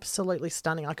 absolutely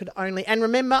stunning. I could only, and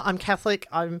remember, I'm Catholic,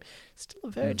 I'm still a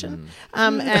virgin,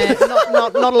 and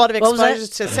not a lot of exposure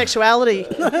to sexuality.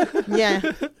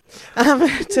 To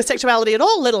sexuality at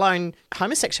all, let alone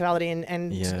homosexuality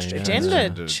and gender,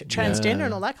 transgender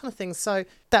and all that kind of thing. So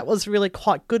that was really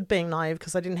quite good being naive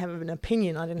because I didn't have an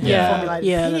opinion. I didn't have a formulated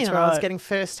opinion. That's I was right. getting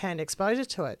first-hand exposure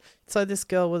to it. So this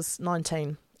girl was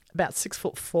 19, about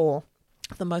 6'4",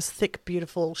 the most thick,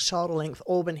 beautiful, shoulder-length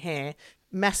auburn hair,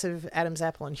 massive Adam's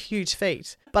apple and huge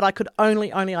feet. But I could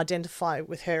only identify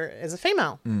with her as a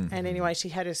female. And anyway, she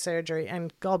had her surgery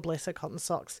and God bless her cotton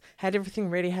socks. Had everything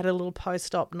ready, had a little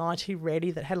post-op nightie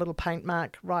ready that had a little paint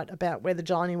mark right about where the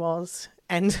gynae was.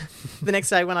 And the next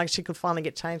day when she could finally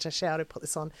get changed, I showered her, put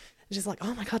this on. And she's like,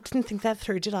 oh my God, didn't think that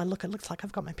through, did I? Look, it looks like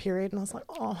I've got my period. And I was like,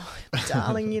 oh,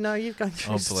 darling, you've gone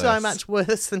through so much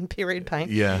worse than period pain.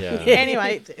 Yeah.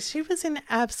 Anyway, she was in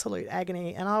absolute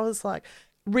agony. And I was like,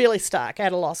 really stuck,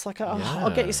 at a loss. Like,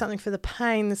 I'll get you something for the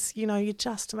pain. This, you're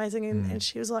just amazing. And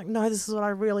she was like, no, this is what I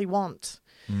really want.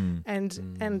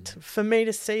 And for me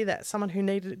to see that, someone who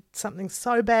needed something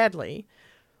so badly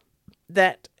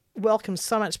that welcomed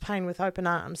so much pain with open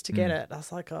arms to get it, I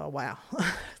was like, oh, wow,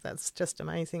 that's just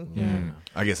amazing.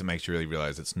 I guess it makes you really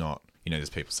realise it's not, there's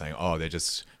people saying, oh, they're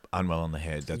just unwell on the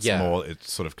head. That's more, it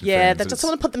sort of confirms. Yeah, they just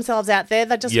want to put themselves out there.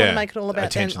 They just want to make it all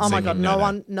about them. Oh, my God,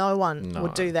 attention-seeking. no one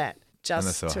would do that.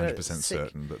 Unless Just they're to 100% seek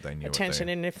certain that they knew attention,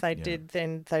 and if they did,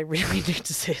 then they really need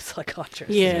to see a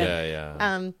psychiatrist. Yeah.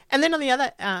 And then on the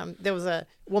other, there was a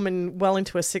woman well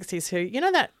into her 60s who,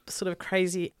 that sort of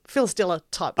crazy Phyllis Diller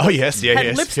type. Oh, yes, had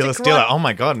yes. lipstick Phyllis Diller. right- Oh,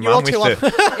 my God, You're all Mum, too with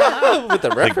the With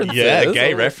the references.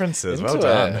 gay references. Well Into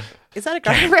done. it. Is that a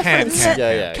great reference?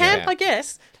 Camp. Camp, I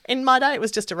guess. In my day, it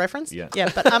was just a reference. Yeah.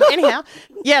 But anyhow,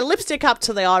 lipstick up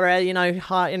to the eyebrow,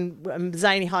 high and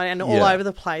zany high and all over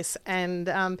the place.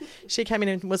 And she came in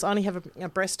and was only have a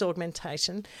breast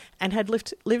augmentation and had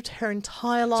lived her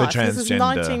entire life. This is transgender.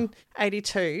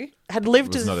 1982. Had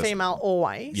lived Was as not a as- female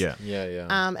always. Yeah.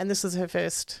 And this was her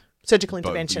first surgical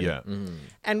intervention. Yeah.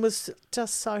 And was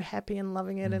just so happy and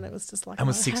loving it. And it was just like, And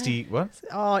was oh, 60, what?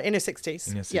 Oh, in her 60s.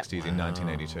 In her 60s in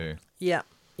 1982. Yeah.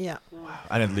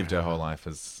 And had lived her whole life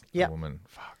as a Yep. woman.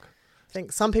 Fuck. I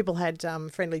think some people had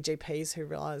friendly GPs who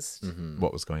realised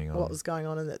What was going on? what was going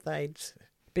on and that they'd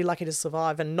be lucky to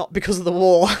survive and not because of the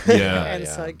war. Yeah. and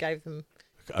so it gave them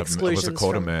was it exclusions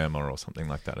called a from- murmur or something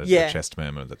like that? A chest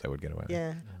murmur that they would get away with.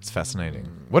 Yeah. It's fascinating.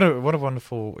 What a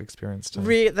wonderful experience.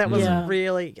 To That was Yeah.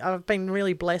 really, I've been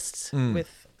really blessed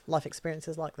with life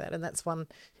experiences like that. And that's one,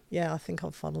 I think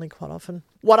of fondly quite often.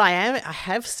 What I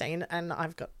have seen, and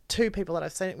I've got 2 people that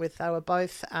I've seen it with, they were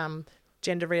both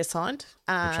gender reassigned.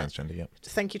 transgender, yeah.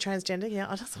 Thank you, transgender. Yeah,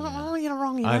 I just don't want to get it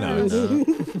wrong. I know.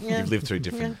 Yeah. You've lived through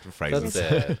different phrases.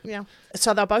 That's it. Yeah.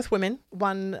 So they're both women.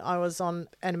 One, I was on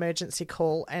an emergency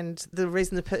call, and the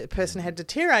reason the person had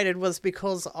deteriorated was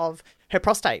because of her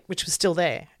prostate, which was still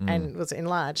there and was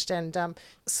enlarged. And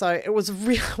so it was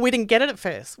we didn't get it at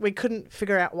first. We couldn't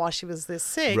figure out why she was this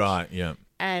sick. Right, yeah.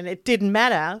 And it didn't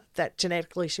matter that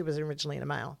genetically she was originally a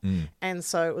male. And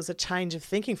so it was a change of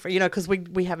thinking for, because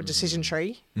we have a decision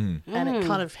tree and it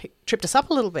kind of tripped us up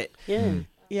a little bit. Yeah.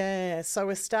 Yeah, so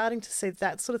we're starting to see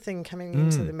that sort of thing coming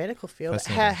into the medical field.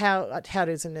 Fascinating. How it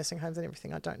is in nursing homes and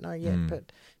everything, I don't know yet,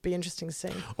 but be interesting to see.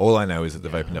 All I know is that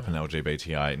they've opened up an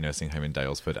LGBTI nursing home in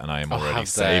Dalesford, and I am already have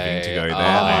saving they? to go there. Oh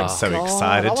I am my so God,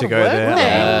 excited I to wanna go work there. there. I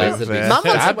wanna That'd live be there.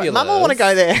 fabulous. Mum will want to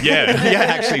go there. Yeah,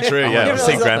 actually true. Yeah, Yeah,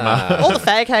 see love grandma. that. All the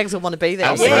fag hags will want to be there.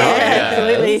 Absolutely.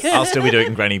 Absolutely. I'll still be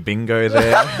doing granny bingo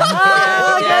there.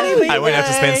 I won't have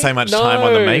to spend so much time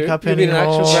on the makeup You'll be an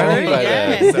anymore. actual granny by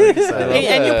Yeah. then. So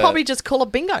excited. And you'll probably just call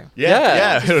it bingo.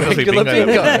 Yeah, it'll be Regular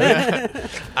bingo. bingo.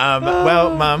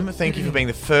 Well, Mum, thank you for being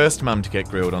the first mum to get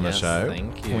grilled on the Yes, show.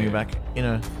 thank you. We'll be back in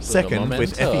a second with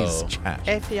memento. Effie's chat.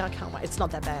 Effie, I can't wait. It's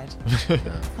not that bad.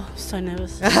 Oh, I'm so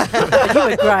nervous. But you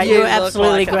were great. You were look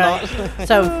absolutely like great.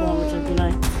 So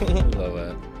informative, Love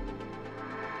it.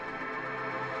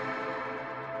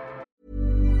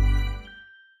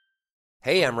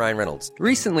 Hey, I'm Ryan Reynolds.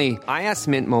 Recently, I asked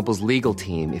Mint Mobile's legal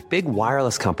team if big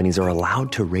wireless companies are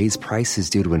allowed to raise prices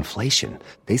due to inflation.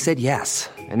 They said yes.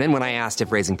 And then when I asked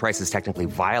if raising prices technically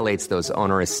violates those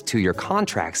onerous two-year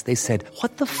contracts, they said,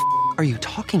 "What the f*** are you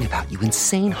talking about, you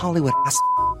insane Hollywood ass?"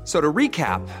 So to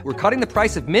recap, we're cutting the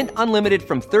price of Mint Unlimited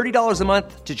from $30 a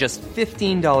month to just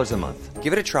 $15 a month.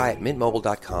 Give it a try at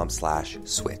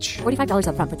mintmobile.com/switch. $45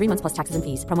 up front for 3 months plus taxes and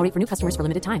fees. Promo rate for new customers for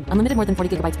limited time. Unlimited more than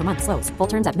 40 gigabytes per month. Slows full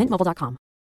terms at mintmobile.com.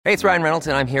 Hey, it's Ryan Reynolds,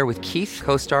 and I'm here with Keith,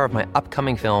 co-star of my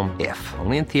upcoming film, If,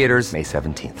 only in theaters May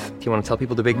 17th. Do you want to tell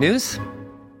people the big news?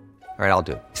 All right, I'll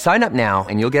do it. Sign up now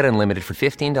and you'll get unlimited for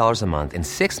 $15 a month and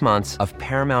 6 months of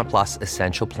Paramount Plus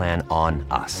Essential Plan on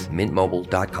us.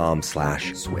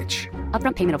 mintmobile.com/switch.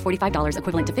 Upfront payment of $45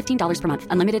 equivalent to $15 per month.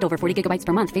 Unlimited over 40 gigabytes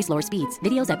per month. Face lower speeds.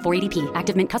 Videos at 480p.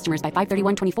 Active Mint customers by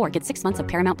 531.24 get 6 months of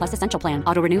Paramount Plus Essential Plan.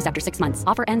 Auto renews after 6 months.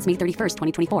 Offer ends May 31st,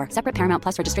 2024. Separate Paramount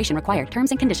Plus registration required. Terms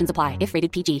and conditions apply if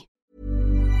rated PG.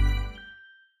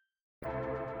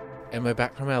 And we're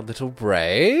back from our little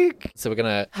break. So we're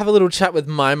going to have a little chat with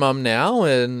my mum now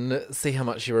and see how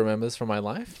much she remembers from my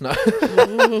life. No.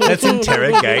 Let's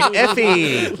interrogate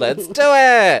Effie. Let's do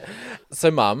it. So,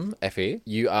 Mum, Effie,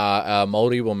 you are a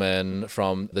Māori woman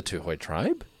from the Tūhoe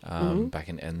tribe back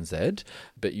in NZ,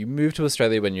 but you moved to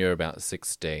Australia when you were about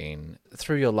 16.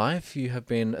 Through your life, you have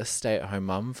been a stay-at-home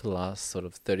mum for the last sort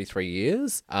of 33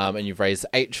 years, and you've raised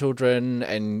 8 children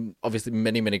and obviously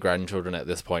many, many grandchildren at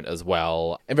this point as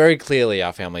well. And very clearly,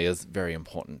 our family is very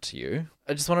important to you.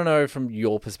 I just want to know from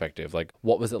your perspective, like,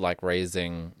 what was it like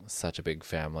raising such a big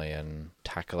family and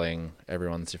tackling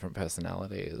everyone's different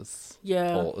personalities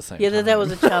all at the same time? That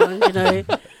was a challenge,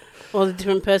 all the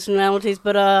different personalities,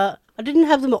 but I didn't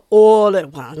have them all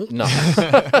at once. No.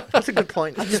 That's a good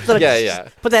point. I just thought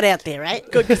I'd put that out there, right?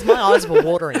 Good, because my eyes were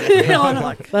watering. But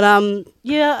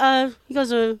you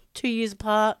guys are 2 years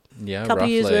apart. Yeah, a couple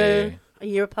roughly. of years were a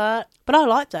year apart. But I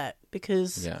like that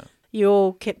because you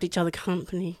all kept each other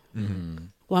company. Mm-hmm.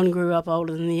 One grew up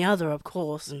older than the other, of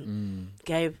course, and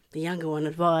gave the younger one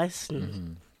advice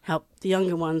and helped the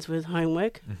younger ones with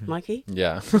homework. Mikey,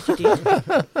 Yeah. you did.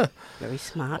 Very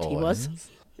smart he was.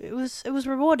 It was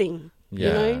rewarding,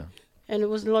 and it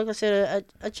was, like I said,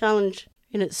 a challenge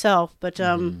in itself. But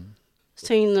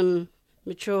seeing them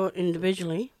mature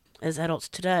individually as adults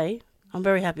today, I'm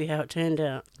very happy how it turned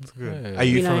out. That's good. Are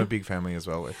you from a big family as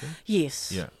well, Effie? Yes.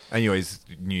 Yeah. And you always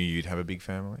knew you'd have a big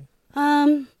family?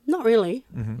 Not really.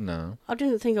 No. I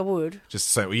didn't think I would. Just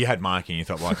so you had Mikey and you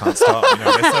thought, well, I can't stop.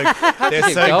 They're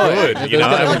so going. good. There's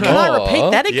gotta be Can I more.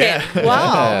 repeat that again? Yeah.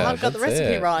 Wow, Yeah, I've got the that's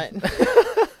recipe it. right.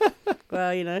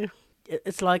 Well,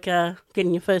 it's like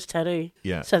getting your first tattoo.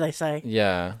 Yeah. So they say.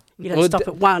 Yeah. You don't stop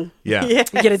at one. Yeah. You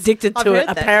get addicted I've to it, heard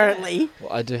that. apparently.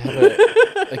 Well, I do have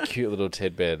a cute little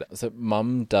tidbit. So,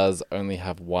 Mum does only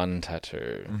have one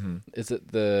tattoo. Mm-hmm. Is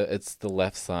it it's the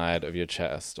left side of your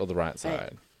chest or the right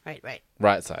side? Right.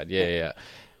 Right side. Yeah.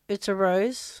 It's a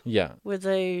rose Yeah. with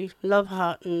a love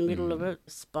heart in the middle of it, a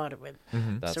spider web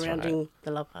That's surrounding right. the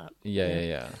love heart.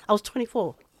 Yeah. I was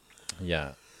 24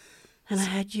 Yeah. and I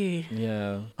had you.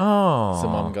 Yeah. Oh. So,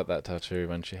 Mum got that tattoo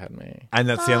when she had me. And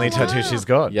that's the only tattoo she's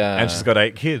got. Yeah. And she's got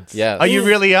 8 kids. Yes. Oh, you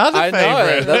really are the I know.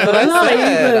 favourite. That's what I Not said.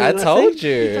 even, I I told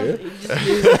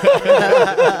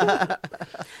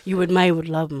think. you. May would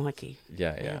love Mikey.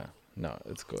 Yeah. No,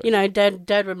 it's good.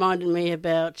 Dad reminded me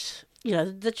about,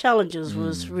 the challenges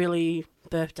was really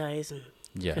birthdays and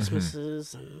Yeah.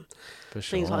 Christmases and For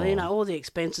sure. things like that. All the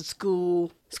expenses,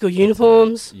 school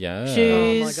uniforms, Yeah.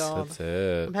 shoes. Oh my God. That's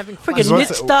it. I'm having Friggin' fun. knit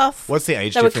stuff. What's the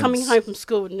age They difference? were coming home from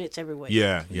school with knits every week.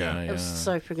 Yeah. It was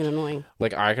so friggin' annoying.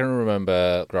 Like, I can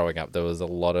remember growing up, there was a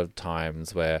lot of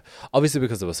times where, obviously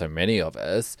because there were so many of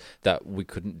us, that we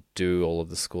couldn't do all of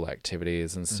the school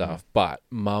activities and stuff. But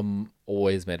Mum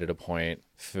always made it a point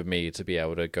for me to be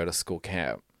able to go to school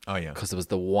camp. Oh, yeah. Because it was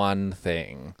the one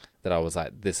thing that I was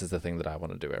like, this is the thing that I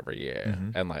want to do every year.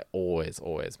 And like, always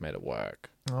made it work.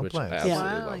 Oh, which I bless. absolutely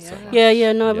Wow, love so yeah. much.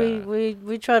 Yeah, no, Yeah.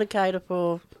 we try to cater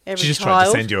for every She just child. tried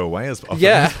to send you away as often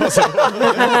Yeah. as possible.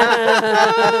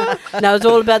 No, it's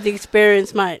all about the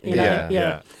experience, mate. You know?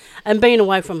 Yeah. And being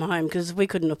away from home because we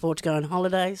couldn't afford to go on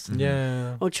holidays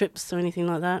Yeah. or trips or anything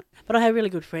like that. But I had really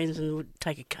good friends and would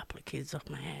take a couple of kids off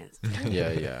my hands.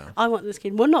 Yeah. I want this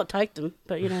kid. Well, not take them,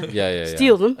 but Yeah.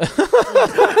 steal them.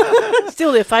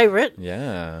 Steal their favourite.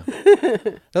 Yeah.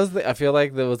 I feel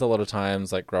like there was a lot of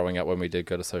times, like growing up when we did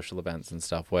go to social events and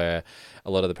stuff, where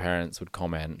a lot of the parents would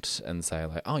comment and say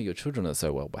like, oh, your children are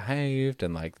so well behaved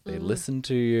and like they listen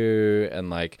to you and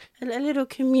like, A little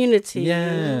community.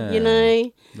 Yeah.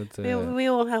 That's it. We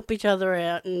all help each other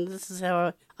out, and this is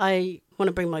how I want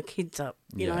to bring my kids up,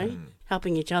 you know,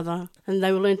 helping each other. And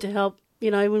they will learn to help,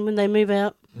 when they move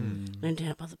out, learn to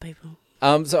help other people.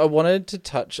 So I wanted to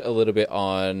touch a little bit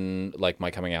on like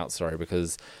my coming out story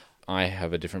because I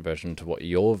have a different version to what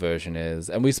your version is.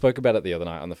 And we spoke about it the other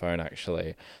night on the phone,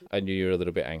 actually. I knew you were a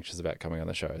little bit anxious about coming on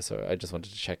the show, so I just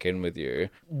wanted to check in with you.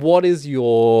 What is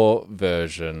your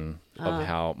version of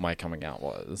how my coming out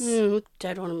was?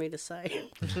 Dad wanted me to say,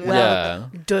 Yeah.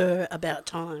 about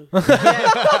time.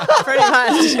 Pretty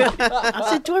much. I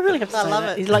said, do I really have to say love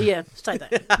that? it. He's like, yeah, say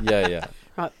that. Yeah.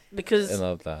 Right, I because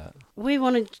love that. we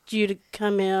wanted you to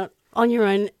come out on your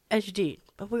own as you did,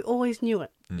 but we always knew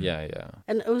it. Yeah.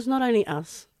 And it was not only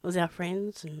us, it was our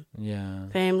friends and Yeah.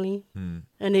 family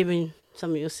and even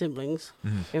some of your siblings.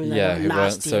 Even though Yeah, they who were weren't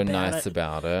nasty so about nice it.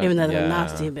 about it. Even though they Yeah. were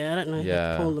nasty about it, and I had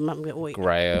Yeah. to pull them up and go, oi.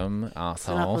 Graham, enough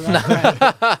arsehole. of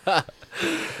that,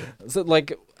 So,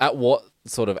 like, at what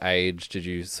sort of age did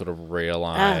you sort of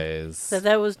realise? So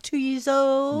that was 2 years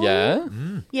old. Yeah?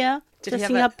 Yeah. Did he have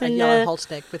dressing a up in yellow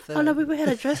halter with the... Oh no, we had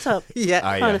a dress up Yeah.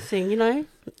 kind of thing, you know.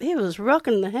 He was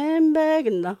rocking the handbag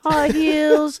and the high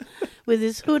heels with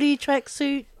his hoodie,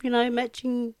 tracksuit, you know,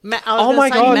 matching. Oh my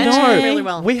God, no. Really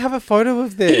well. We have a photo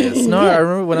of this. No, I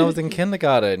remember when I was in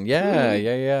kindergarten.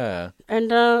 Yeah. And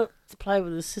to play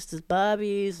with his sister's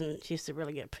Barbies, and she used to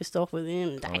really get pissed off with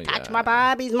him. Don't touch my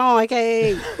Barbies,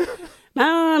 Mikey.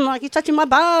 Mum, like, you're touching my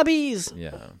Barbies.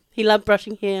 Yeah. He loved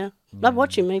brushing hair, loved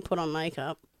watching me put on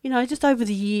makeup. You know, just over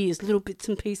the years, little bits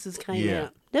and pieces came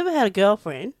out. Never had a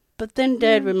girlfriend, but then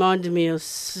Dad reminded me of,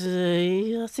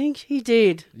 I think he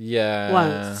did Yeah.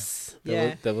 once.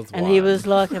 Yeah. There was And one. he was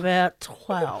like about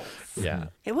 12. Yeah.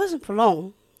 It wasn't for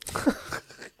long,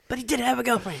 but he did have a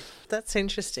girlfriend. That's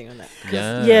interesting on that.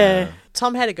 Yeah. Yeah.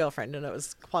 Tom had a girlfriend and it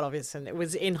was quite obvious, and it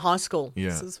was in high school. Yeah.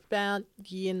 This was about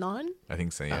year 9. I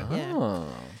think so, yeah. Yeah. Oh.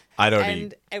 I'd already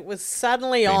And it was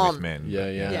suddenly been on. with men.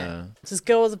 Yeah. This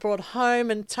girl was brought home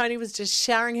and Tony was just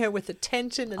showering her with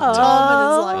attention, and Tom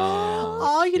is like,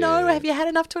 oh, you know, have you had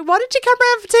enough to eat? Why did you come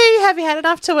round for tea? Have you had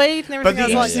enough to eat? And everything. But the I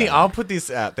was like, interesting, I'll put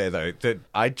this out there though, that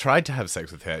I tried to have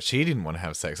sex with her. She didn't want to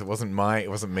have sex. It wasn't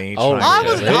me Oh, trying I to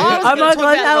was do it. Oh going to talk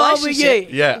about how the old were relationship.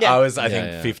 you? Yeah, Yeah. I was, I Yeah, think,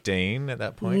 yeah. 15 at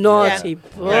that point. Naughty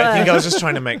boy. Yeah, I think I was just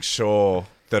trying to make sure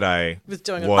that I Was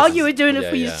doing it. Oh, you were doing it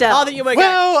for Yeah. yourself. Oh, that you were going.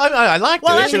 Well, I liked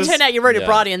Well, it. as She it was- turned out, you wrote a Yeah.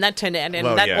 Bridie, and that turned out, and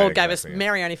Well, that yeah, all gave us. exactly, yeah.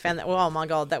 Mary only found that. Well, oh my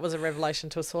God, that was a revelation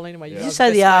to us all anyway. Did you say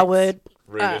the R word?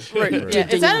 Rude. Yeah.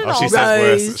 Is that an Oh, she old? says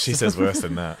worse. Rose. She says worse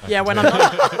than that. Yeah, when I'm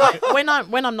not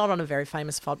when I'm not on a very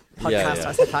famous podcast, yeah.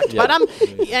 I say fucked. Yeah.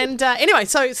 But anyway,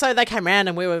 so they came round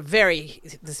and we were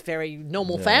this very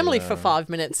normal family for 5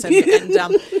 minutes,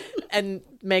 and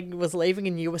Meg was leaving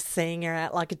and you were seeing her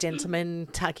out like a gentleman,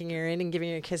 tucking her in and giving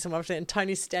her a kiss and whatnot. And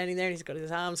Tony's standing there and he's got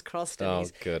his arms crossed and Oh,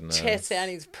 his goodness. chest out.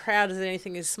 He's proud as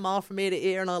anything. His smile from ear to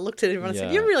ear. And I looked at him and I said,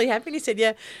 Yeah. "You're really happy?" And he said,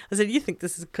 "Yeah." I said, "You think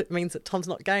this means that Tom's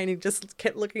not gay?" And he just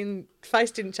kept looking.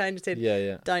 Face didn't change. And said,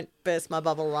 Yeah. "Don't burst my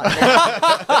bubble right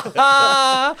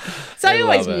now." So I I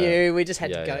always love it. knew. We just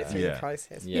had Yeah, to go yeah. through Yeah. the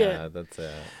process. Yeah, that's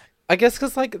it. I guess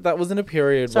because that was in a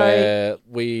period Sorry. where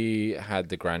we had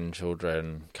the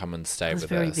grandchildren come and stay was with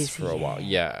very us busy, for a while.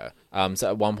 Yeah. So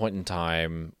at one point in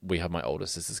time, we had my older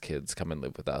sister's kids come and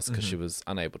live with us because she was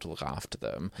unable to look after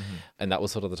them, and that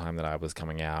was sort of the time that I was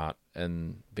coming out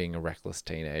and being a reckless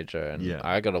teenager, and Yeah.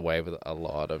 I got away with a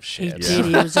lot of He shit. did.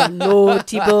 He was a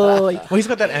naughty boy. Well, he's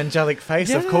got that angelic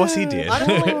face. Of course he did.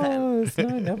 No,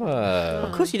 never.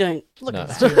 Of course you don't. Look No.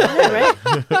 at that.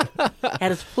 Yeah, right?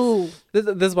 Had us fooled.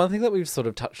 There's one thing that we've sort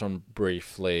of touched on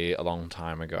briefly a long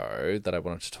time ago that I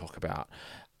wanted to talk about.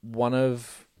 One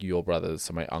of your brothers,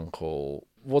 so my uncle,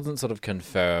 wasn't sort of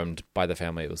confirmed by the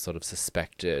family. It was sort of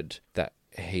suspected that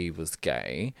he was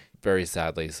gay. Very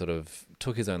sadly, sort of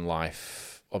took his own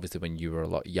life, obviously, when you were a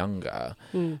lot younger.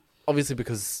 Obviously,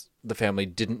 because the family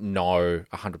didn't know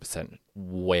 100%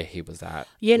 where he was at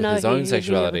Yeah, with no, his he own never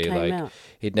sexuality. came Like, out.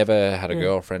 he'd never had a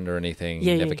girlfriend or anything.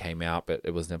 Yeah, He never yeah. came out, but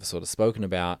it was never sort of spoken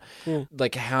about. Yeah.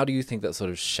 Like, how do you think that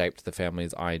sort of shaped the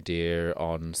family's idea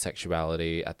on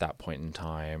sexuality at that point in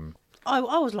time? I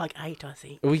was like 8, I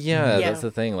think. Well, yeah, Yeah. that's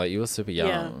the thing. Like, you were super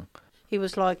young. He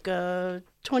was like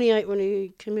 28 when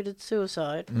he committed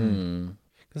suicide.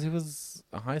 Because he was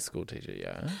a high school teacher,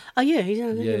 yeah? Oh, yeah, he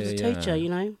was a Yeah. teacher, you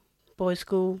know, boys'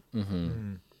 school.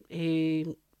 Mm-hmm.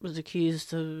 He was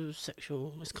accused of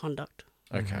sexual misconduct.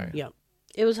 Okay. Yeah.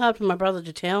 It was hard for my brother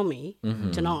to tell me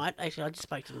Mm-hmm. tonight. Actually, I just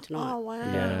spoke to him tonight. Oh wow.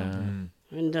 Yeah.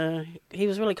 And he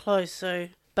was really close, so...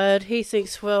 But he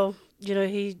thinks, well, you know,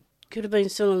 he could have been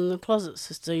still in the closet,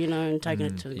 sister, you know, and taken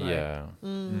it to the grave. Yeah.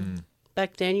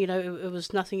 Back then, you know, it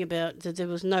was nothing about... There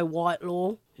was no white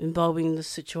law involving the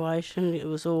situation. It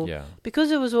was all... Yeah.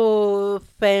 Because it was all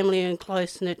family and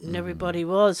close-knit and everybody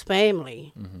was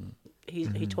family.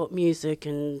 He taught music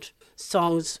and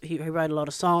songs. He wrote a lot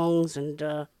of songs and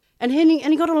And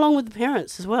he got along with the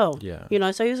parents as well. Yeah. You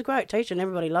know, so he was a great teacher and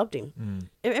everybody loved him.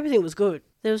 Everything was good.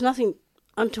 There was nothing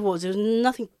untoward. There was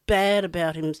nothing bad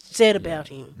about him, said about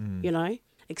him, you know,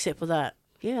 except for that.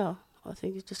 Yeah, I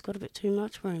think it just got a bit too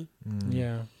much for him.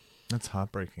 Yeah. That's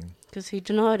heartbreaking. Because he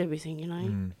denied everything, you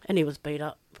know. And he was beat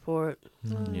up for it.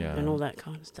 Yeah. And all that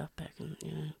kind of stuff back. And,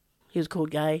 you know, he was called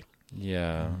gay.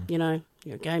 Yeah. You know,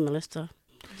 you're a gay molester.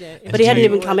 Yeah, But he hadn't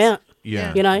even come out,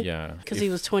 Yeah. you know, Yeah. because he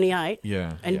was 28.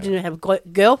 Yeah. And he didn't have a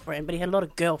girlfriend, but he had a lot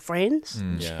of girlfriends.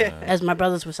 Yeah. As my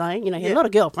brothers were saying, you know, he had a lot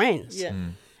of girlfriends. Yeah.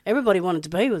 Everybody wanted to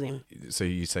be with him. So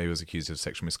you say he was accused of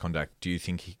sexual misconduct. Do you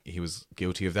think he was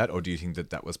guilty of that, or do you think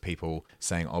that was people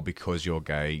saying, "Oh, because you're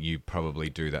gay, you probably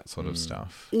do that sort of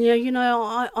stuff"? Yeah, you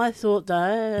know, I thought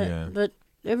that, Yeah. but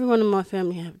everyone in my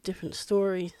family have different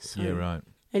stories. So. Yeah, right.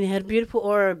 And he had a beautiful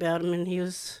aura about him, and he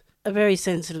was a very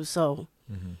sensitive soul.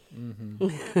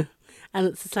 And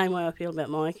it's the same way I feel about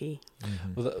Mikey.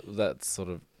 Well, that sort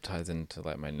of ties into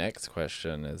like my next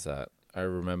question is that I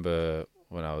remember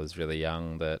when I was really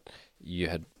young that you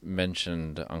had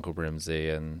mentioned Uncle Brimsey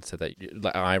and said that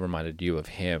like, I reminded you of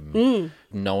him.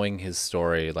 Knowing his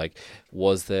story, like,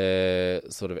 was there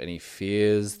sort of any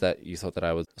fears that you thought that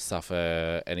I would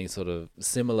suffer, any sort of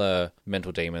similar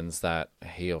mental demons that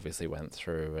he obviously went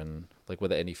through, and like, were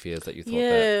there any fears that you thought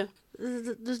that?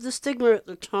 Yeah, the stigma at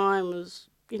the time was,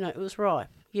 you know, it was rife.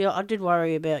 Yeah, I did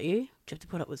worry about you. You have to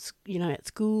put up with, you know, at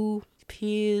school,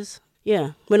 peers.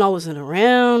 Yeah, when I wasn't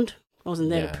around, I wasn't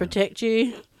there to protect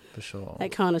you. For sure.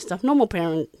 That kind of stuff. Normal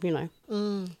parent, you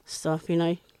know, stuff, you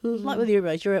know. Like with you,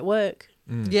 Rose, you're at work,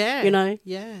 Yeah. you know,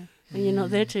 Yeah. and you're not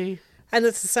there to... And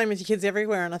it's the same with your kids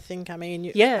everywhere. And I think, I mean,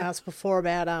 you Yeah. asked before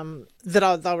about that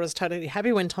I was totally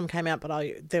happy when Tom came out, but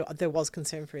there was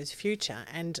concern for his future.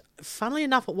 And funnily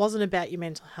enough, it wasn't about your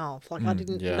mental health. Like I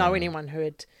didn't know anyone who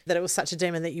had that it was such a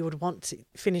demon that you would want to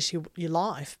finish your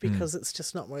life because it's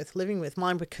just not worth living with.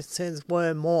 My concerns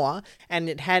were more, and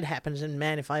it had happened. And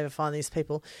man, if I ever find these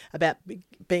people about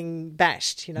being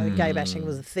bashed, you know, gay bashing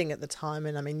was a thing at the time.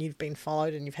 And I mean, you've been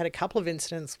followed, and you've had a couple of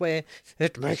incidents where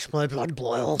it makes my blood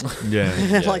boil. Yeah.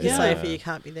 Like you say, if you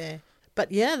can't be there.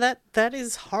 But yeah, that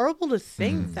is horrible to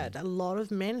think that a lot of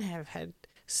men have had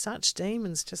such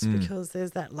demons just because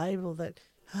there's that label that,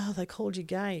 oh, they called you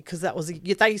gay. Because that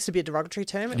used to be a derogatory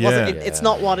term. It's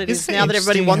not what it is now that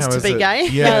everybody wants to be gay.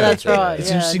 Yeah, that's right. It's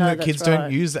Yeah, interesting no, that that's kids right.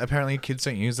 don't use that. Apparently, kids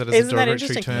don't use that as Isn't a that derogatory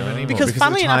interesting? term anymore. Because Because at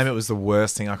funnily the time, enough- it was the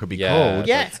worst thing I could be Yeah, called.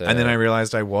 Yeah. that's And then it. I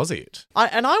realised I was it.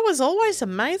 I was always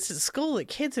amazed at school that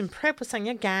kids in prep were saying,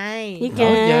 you're gay. You're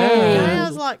gay. And I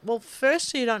was like, well,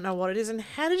 first you don't know what it is, and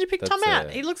how did you pick Tom That's out?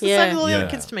 it. He looks the Yeah. same as all the Yeah. other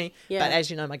kids to me. Yeah. But as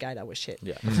you know, my gaydar was shit.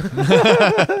 Yeah.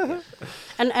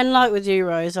 And like with you,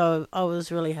 Rose, I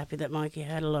was really happy that Mikey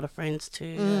had a lot of friends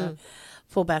to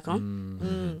fall back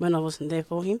on when I wasn't there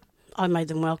for him. I made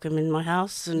them welcome in my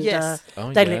house, and Yes.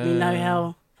 they let me know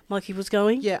how Mikey was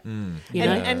going. Yeah. You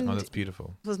know? And Oh, that's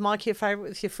beautiful. was Mike your favourite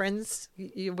with your friends,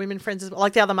 your women friends, as well?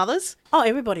 Like the other mothers? Oh,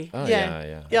 everybody. Oh, Yeah.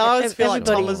 yeah. Yeah, I always feel like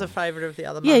Tom Everybody. was a favourite of the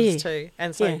other Yeah, mums yeah. too.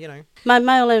 And so, Yeah. you know. My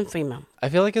male and female. I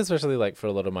feel like especially like for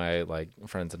a lot of my like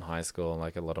friends in high school and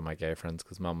like a lot of my gay friends,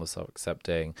 because mum was so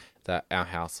accepting, that our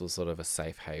house was sort of a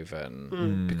safe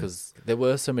haven because there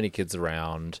were so many kids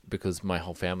around, because my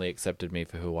whole family accepted me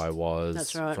for who I was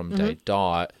That's right. from day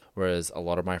dot, whereas a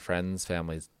lot of my friends'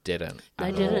 families didn't. They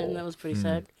at did it, all. and that was pretty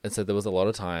sad. And so there was a lot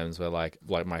of times where like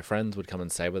my friends would come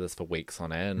and stay with us for weeks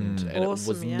on end, and it was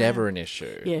Awesome, yeah. never an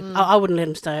issue. Yeah, I wouldn't let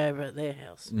them stay over at their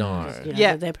house. No. Because, you know,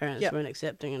 Yeah. their parents Yep. weren't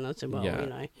accepting, and I said, well, Yeah. you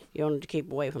know, you wanted to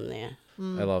keep away from there.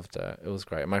 I loved it. It was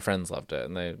great. My friends loved it,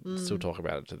 and they still talk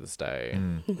about it to this day,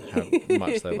 how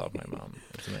much they love my mum.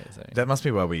 It's amazing. That must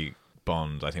be why we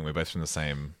bond. I think we're both from the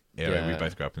same area. We Yeah.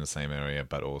 both grew up in the same area,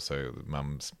 but also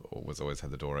mum's always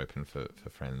had the door open for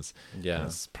friends. Yeah. And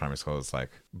as primary school, I was like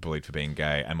bullied for being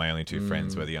gay, and my only two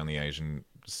friends were the only Asian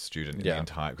student in the Yeah.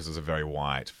 entire, because it was a very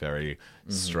white, very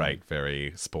straight,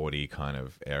 very sporty kind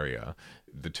of area.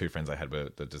 The two friends I had were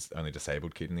the only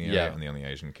disabled kid in the area Yeah. and the only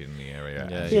Asian kid in the area.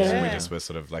 Yeah, And yeah. we just were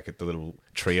sort of like the little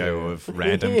trio of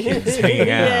random kids hanging out.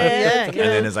 Yeah, And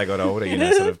then as I got older, you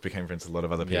know, sort of became friends with a lot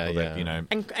of other people Yeah, that, yeah. you know,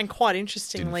 And quite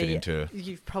interestingly, into-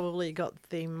 you've probably got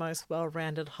the most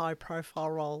well-rounded high-profile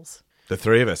roles. the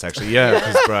three of us, actually, yeah,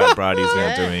 because Bridie's now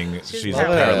Yeah. doing. She's She's a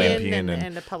Paralympian Paralympian,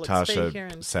 and a public Tasha speaker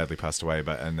and- sadly passed away.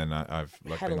 And then I've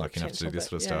Had a been lot lucky of enough to do potential, this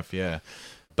sort of but stuff. Yeah,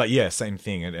 but yeah, same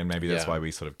thing, and maybe that's Yeah. why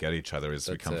we sort of get each other. Is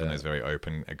we That's come from it. those very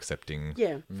open, accepting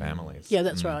Yeah. families. Yeah,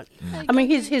 that's right. I mean,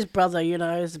 his brother, you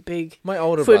know, is a big My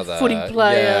older brother, footy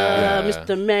player, yeah.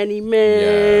 Mr. Manny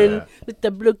Man, Yeah.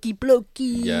 Mr.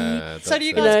 Blokey. Yeah. So do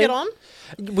you that's guys know- get on?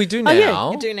 it. We do now. Oh,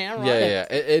 yeah. You do now, right? Yeah.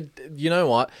 It you know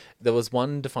what? There was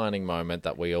one defining moment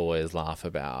that we always laugh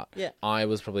about. Yeah. I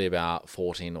was probably about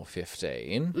 14 or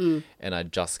 15 and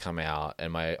I'd just come out,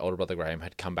 and my older brother Graham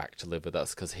had come back to live with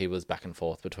us because he was back and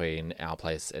forth between our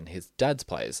place and his dad's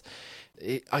place.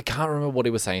 I can't remember what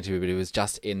he was saying to me, but he was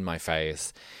just in my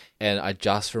face. And I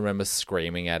just remember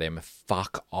screaming at him,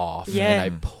 "Fuck off." Yeah.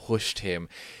 And I pushed him.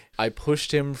 I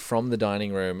pushed him from the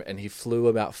dining room, and he flew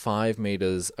about 5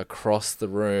 meters across the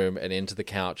room and into the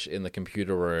couch in the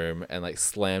computer room and like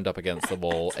slammed up against the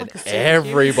wall. And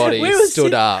everybody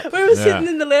stood up. We were sitting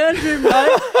in the lounge room,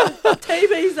 right?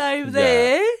 TV's over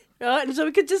there. Right, and so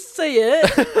we could just see it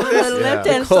on the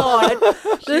left-hand side.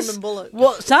 Human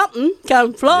bullet. Something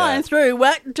come flying through,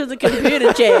 whacked into the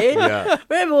computer chair. Yeah.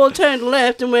 We all turned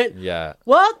left and went, Yeah.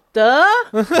 "What the?"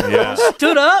 Yeah.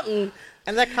 Stood up, and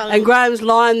And that kind of Graham's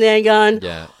lying there going,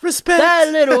 Yeah. respect. "That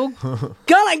little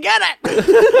gonna get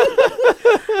it."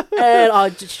 And I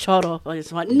just shot off. I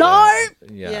just went, "No,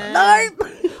 Yeah. no."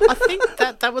 I think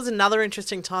that was another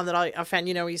interesting time that I found,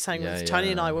 you know, what you're saying Yeah, with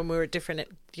Tony and I when we were at different,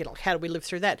 you know, how did we live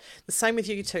through that? The same with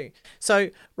you two. So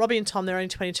Robbie and Tom, they're only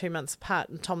 22 months apart,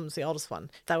 and Tom's the oldest one.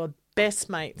 They were best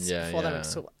mates before they went to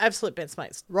school. Absolute best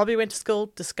mates. Robbie went to school,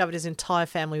 discovered his entire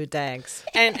family were Dags.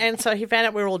 And so he found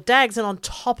out we were all Dags, and on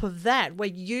top of that, where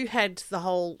you had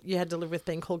you had to live with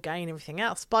being called gay and everything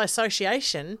else, by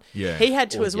association, he had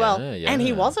to as well. And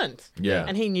he wasn't. Yeah.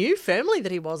 And he knew firmly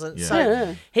that he wasn't. Yeah.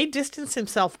 So he distanced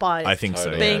himself by I think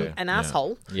so. being an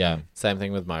asshole. Yeah. Same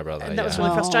thing with my brother. And that was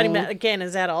really frustrating. But again,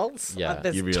 as adults,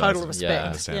 there's You realise total it. respect.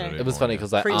 Understand it a bit It was more, funny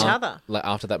because like, For each other. like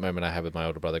after that moment I had with my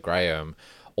older brother Graham,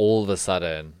 all of a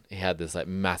sudden he had this like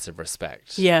massive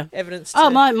respect. Yeah. Evidence. Oh,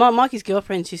 to- Mikey's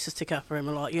girlfriends used to stick up for him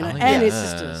a lot, you know, and his yeah.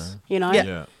 sisters, you know.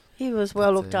 Yeah. He was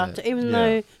well looked after, even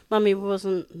though Mummy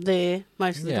wasn't there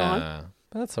most of the time. Yeah.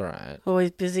 That's all right.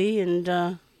 Always busy, and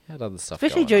Had other stuff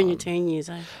especially going during on. your teen years,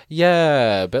 eh?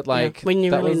 Yeah, but like when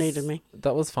you that really was- needed me.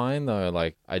 That was fine though.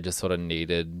 Like I just sort of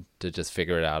needed to just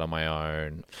figure it out on my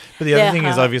own. But the other Yeah. thing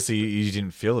is, obviously, you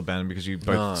didn't feel abandoned because you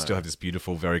both No. still have this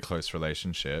beautiful, very close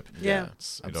relationship. Yeah.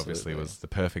 It obviously Absolutely. was the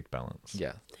perfect balance.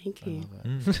 Yeah. Thank you.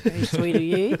 Very sweet of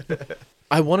you.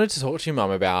 I wanted to talk to you,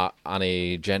 Mum, about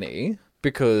Auntie Jenny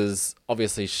because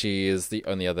obviously she is the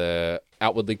only other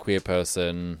outwardly queer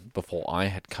person before I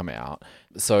had come out.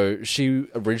 So she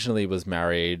originally was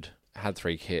married, had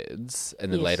 3 kids,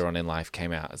 and then Yes. later on in life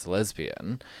came out as a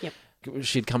lesbian. Yep.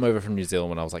 She'd come over from New Zealand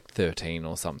when I was like 13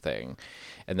 or something.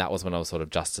 And that was when I was sort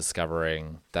of just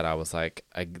discovering that I was like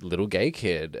a little gay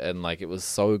kid. And like it was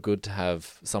so good to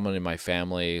have someone in my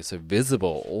family so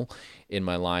visible in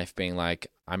my life being like,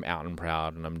 I'm out and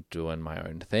proud and I'm doing my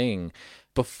own thing.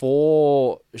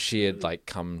 Before she had like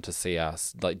come to see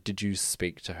us, like did you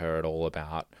speak to her at all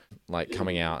about like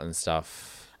coming out and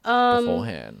stuff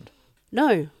beforehand?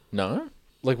 No. No?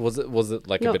 Like was it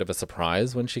like a No. bit of a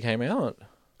surprise when she came out?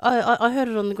 I heard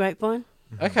it on the grapevine,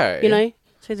 Okay. you know,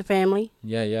 through the family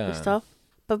Yeah, yeah. and stuff.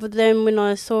 But then when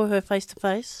I saw her face to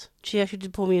face, she actually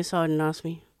did pull me aside and ask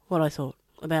me what I thought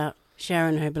about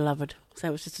Sharon, her beloved. So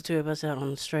it was just the two of us out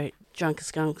on the street, drunk as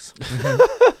skunks.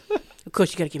 Of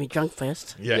course, you got to get me drunk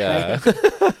first. Yeah.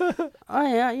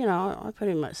 I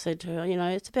pretty much said to her,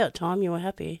 it's about time you were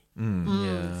happy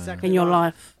Exactly in your right.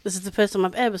 life. This is the first time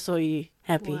I've ever saw you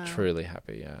happy, Wow. Truly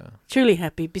happy, yeah. truly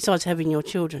happy, besides having your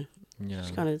children. Yeah.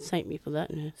 She kind of thanked me for that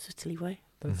in a silly way.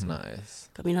 That's nice.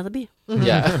 Got me another beer.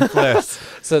 Yeah. Yes.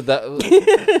 So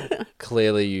that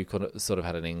clearly you could sort of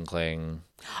had an inkling.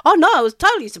 Oh, no, I was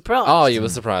totally surprised. Oh, you were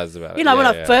surprised about it. You know, when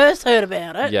Yeah, I first heard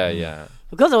about it. Yeah, yeah.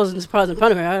 Because I wasn't surprised in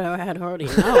front of her, I had already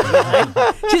known.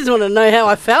 She just wanted to know how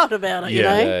I felt about it, you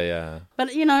know. Yeah, yeah.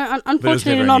 But, never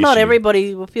unfortunately, an not issue.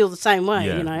 everybody will feel the same way,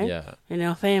 Yeah. Yeah. in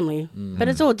our family. But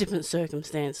it's all different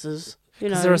circumstances,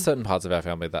 Because there are certain parts of our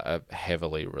family that are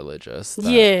heavily religious. that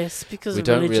Yes, because we of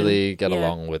don't religion. really get Yeah.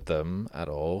 along with them at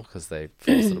all because they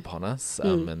force it upon us.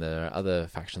 And there are other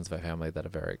factions of our family that are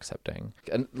very accepting.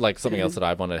 And like something else that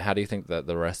I wanted, how do you think that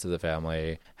the rest of the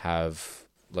family have,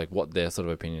 like what their sort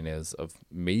of opinion is of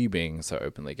me being so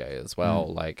openly gay as well?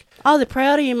 Like, Oh, they're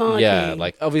proud of you, Mikey. yeah,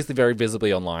 like obviously very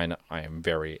visibly online, I am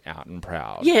very out and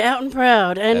proud. Yeah, out and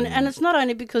proud. And And- it's not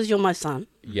only because you're my son.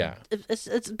 Yeah.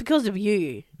 It's because of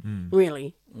you,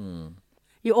 really.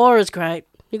 Your aura's great.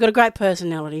 You've got a great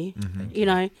personality. You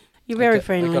know, you're very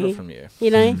friendly. I got it from you.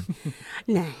 You know?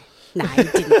 No, you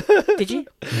didn't. Did you?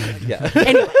 Yeah.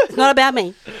 Anyway, it's not about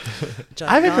me.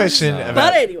 I have a question about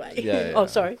But anyway. Yeah. Oh,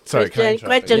 sorry. Sorry, can I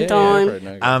Question interrupt time. Yeah, go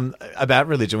for it, no, about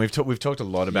religion. We've talked a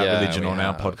lot about Yeah, religion we on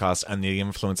our have. podcast and the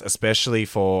influence, especially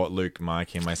for Luke,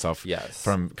 Mikey, and myself. Yes.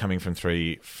 From coming from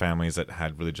 3 families that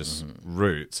had religious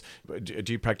roots.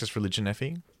 Do you practice religion,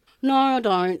 Effie? No, I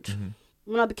don't.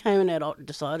 when I became an adult, I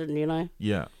decided,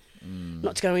 Yeah.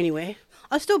 not to go anywhere.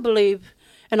 I still believe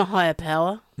in a higher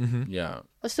power. Yeah.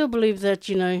 I still believe that,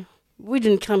 we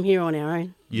didn't come here on our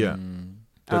own. Yeah.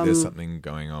 But there's something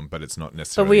going on, but it's not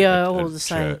necessarily we are a all the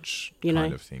same, church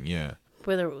kind of thing. Yeah.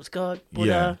 Whether it was God,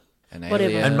 Buddha, An whatever.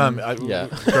 alien. And Mum,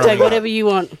 take whatever you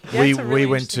want. we it's a really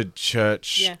went to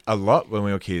church Yeah. a lot when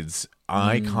we were kids.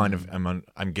 I kind of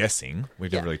I'm guessing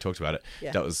we've never really talked about it.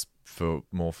 Yeah. That was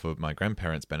more for my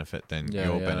grandparents' benefit than Yeah,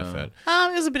 your yeah. benefit.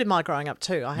 It was a bit of my growing up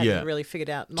too. I hadn't Yeah. really figured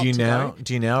out not Do you to now? go.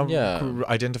 Do you now Yeah.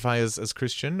 identify as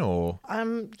Christian or?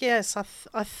 Yes,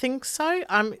 I think so.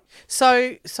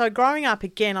 So growing up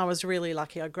again, I was really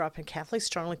lucky. I grew up in Catholic,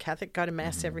 strongly Catholic. Go to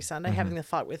mass every Sunday, having the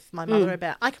fight with my mother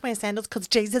about I can wear sandals because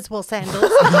Jesus wore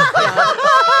sandals.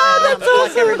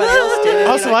 Like everybody else did.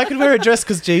 Oh, so I could wear a dress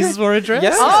because Jesus wore a dress.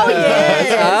 Yes. Oh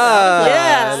yes,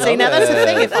 Ah, See, now that's the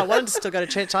thing. If I wanted to still go to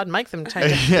church, I'd make them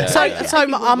change it. So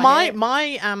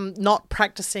my not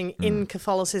practicing in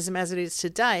Catholicism as it is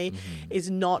today is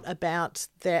not about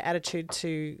their attitude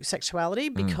to sexuality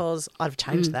because I've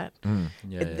changed that.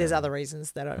 There's other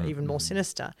reasons that are even more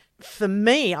sinister. For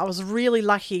me, I was really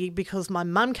lucky because my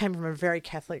mum came from a very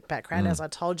Catholic background, as I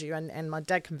told you, and my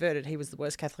dad converted. He was the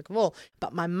worst Catholic of all.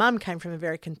 But my mum came from a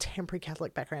very contemporary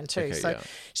Catholic background too. Okay, so yeah.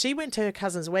 she went to her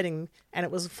cousin's wedding and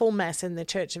it was a full mass in the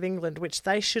Church of England, which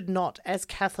they should not, as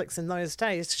Catholics in those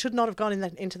days, should not have gone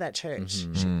into that church.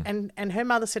 And her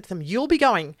mother said to them, "You'll be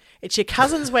going. It's your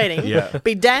cousin's wedding. Yeah.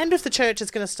 Be damned if the church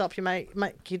is going to stop you,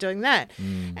 make you doing that."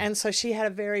 And so she had a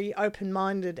very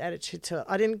open-minded attitude to it.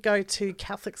 I didn't go to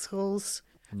Catholic schools.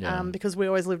 Because we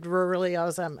always lived rurally. I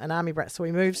was an army brat, so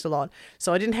we moved a lot.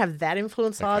 So I didn't have that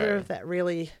influence either of that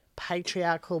really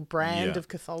patriarchal brand of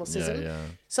Catholicism.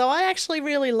 So I actually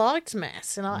really liked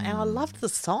Mass, and I loved the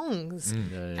songs,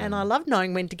 and I loved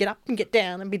knowing when to get up and get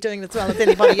down and be doing as well as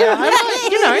anybody else.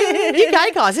 You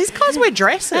gay guys, these guys wear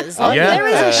dresses. Like, there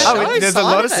is a show there's a side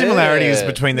lot of it. similarities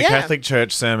between the Yeah. Catholic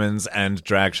Church sermons and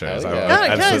drag shows. Oh, I yeah.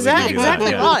 would No, absolutely give you that,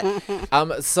 exactly yeah.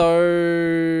 right.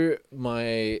 So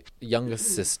my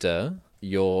youngest sister,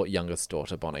 your youngest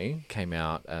daughter, Bonnie, came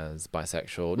out as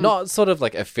bisexual. Not sort of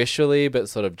like officially, but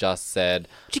sort of just said...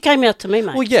 She came out to me,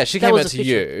 mate. Well, yeah, she That came was out to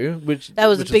official. you, which That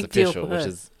was which a big deal official, for her. which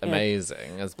is Yeah.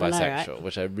 amazing as I know, bisexual, right?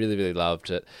 which I really, really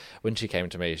loved it. When she came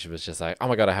to me, she was just like, "Oh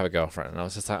my God, I have a girlfriend." And I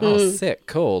was just like, "Oh, sick,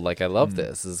 cool. Like, I love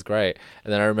this. This is great."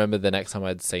 And then I remember the next time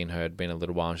I'd seen her, it'd been a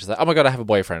little while, and she's like, "Oh my God, I have a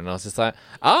boyfriend." And I was just like,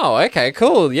 "Oh, okay,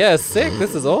 cool. Yeah, sick.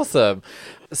 This is awesome."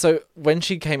 So when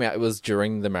she came out, it was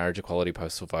during the marriage equality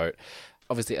postal vote.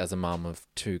 Obviously, as a mum of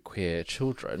two queer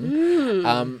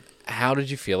children, how did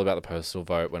you feel about the postal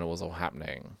vote when it was all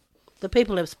happening? The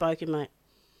people have spoken, mate.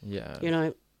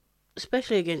 Yeah.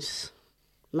 Especially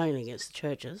mainly against the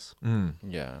churches.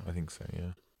 Yeah. I think so,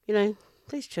 yeah.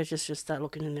 These churches should start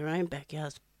looking in their own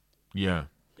backyards. Yeah.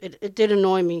 It did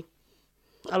annoy me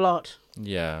a lot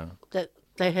Yeah. that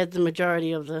they had the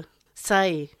majority of the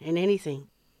say in anything.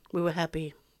 We were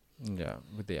happy Yeah.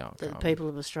 With the that outcome. the people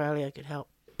of Australia could help.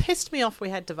 Pissed me off we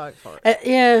had to vote for it.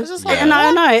 Yeah, was just like, and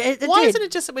I know it Why did. isn't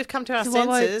it just that we've come to our So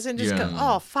why- senses and just go,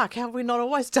 "Oh fuck, how have we not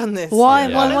always done this?" Why?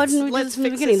 Yeah. Why Let's- didn't we do let's this from the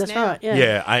fix beginning? this That's now. right. Yeah.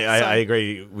 Yeah, I So-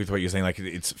 agree with what you're saying. Like,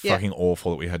 it's Yeah. fucking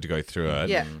awful that we had to go through it.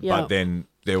 Yeah. Yeah. But then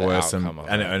there The were some, outcome of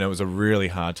and it. it was a really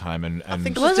hard time. And I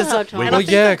think It was a hard time. and I Well,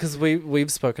 think yeah, that- because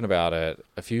we've spoken about it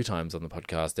a few times on the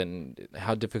podcast and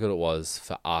how difficult it was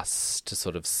for us to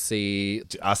sort of see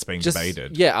us being just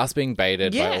baited. Yeah, us being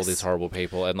baited by all Yes. these horrible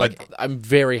people, and But- like I'm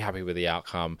very happy with the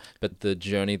outcome, but the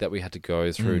journey that we had to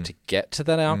go through to get to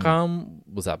that outcome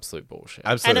was absolute bullshit.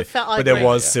 Absolutely. And it felt like but there we-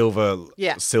 was Yeah.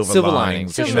 silver Silver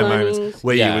linings linings, in for the sure. moments Linings.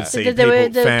 where Yeah. you would see There were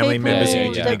people, the family people, members Yeah,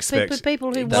 you didn't yeah. expect.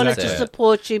 people who That's wanted to it.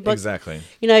 support you, but Exactly.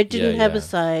 didn't Yeah, have yeah. a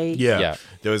say. Yeah. Yeah.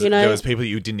 There was You know- there was people that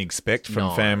you didn't expect from No.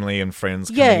 family and friends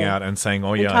coming Yeah. out and saying,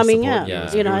 "Oh And yeah, I coming support out, you." Yeah.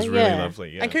 It was really yeah. lovely.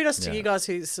 Yeah. And kudos to you guys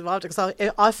who survived it,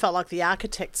 because I felt like the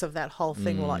architects of that whole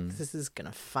thing were like, "This is going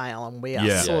to fail, and we are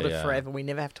Yeah. sorted Yeah, yeah. forever. We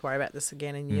never have to worry about this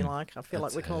again." And you're like, I feel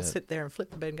That's like we can all it. sit there and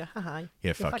flip the bed and go, "Ha ha, Yeah,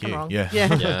 you're fuck fucking you." wrong." Yeah.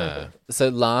 Yeah. So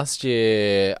last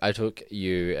year, I took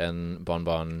you and Bon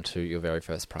Bon to your very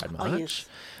first Pride March, yes.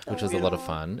 which was a lot of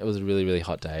fun. It was a really, really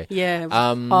hot day. Yeah, it was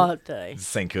Um, a hot day.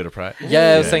 St Kilda Pride.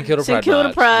 Yeah, it was St Kilda Pride. St Kilda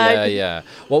March. Pride. Yeah, yeah.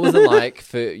 What was it like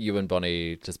for you and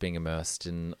Bonnie just being immersed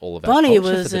in all of our Bonnie culture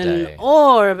was for the in day?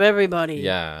 awe of everybody.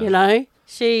 Yeah.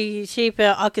 She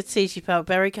felt, I could see she felt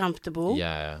very comfortable.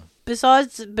 Yeah,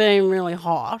 Besides it being really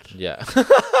hot, yeah.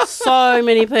 so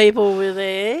many people were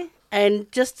there, and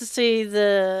just to see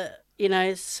the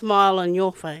smile on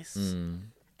your face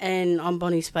and on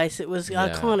Bonnie's face, it was a Yeah.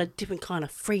 kind of different kind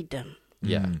of freedom.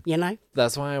 Yeah. You know?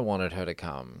 That's why I wanted her to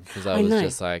come, because I I was know.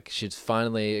 just like, she's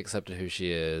finally accepted who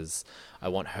she is. I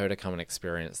want her to come and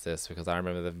experience this, because I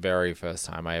remember the very first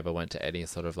time I ever went to any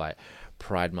sort of like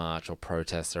Pride March or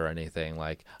protest or anything,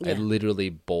 like I Yeah. literally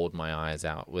bawled my eyes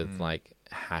out with like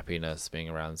happiness being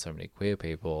around so many queer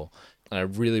people. And I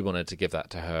really wanted to give that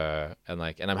to her. And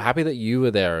I'm happy that you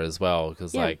were there as well,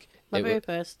 because Yeah, my it, very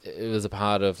first. it was a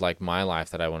part of like my life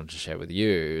that I wanted to share with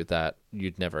you that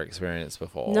you'd never experienced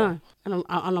before. No, and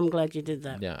I'm glad you did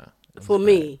that. Yeah. For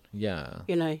me, Yeah.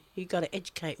 you know, you got to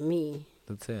educate me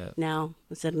That's it. now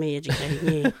instead of me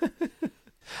educating you.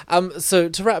 So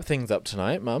to wrap things up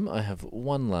tonight, Mum, I have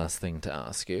one last thing to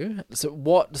ask you. So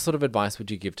what sort of advice would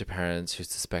you give to parents who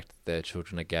suspect that their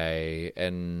children are gay?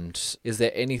 And is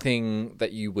there anything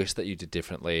that you wish that you did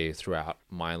differently throughout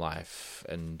my life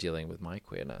and dealing with my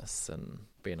queerness and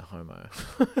being a homo?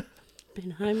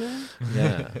 Been homo?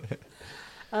 Yeah.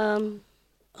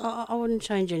 I wouldn't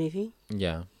change anything.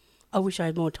 Yeah. I wish I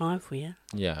had more time for you.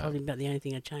 Yeah. Probably about the only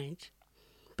thing I'd change.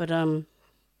 But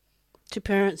to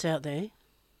parents out there,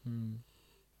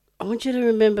 I want you to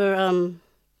remember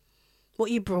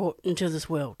what you brought into this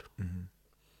world. Mm-hmm.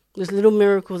 This little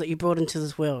miracle that you brought into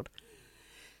this world.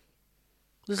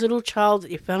 This little child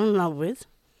that you fell in love with,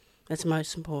 that's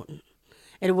most important.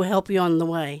 And it will help you on the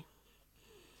way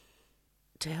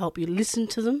to help you listen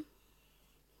to them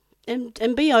and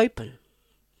be open.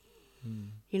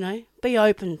 You know, be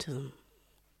open to them.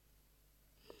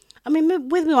 I mean,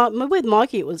 with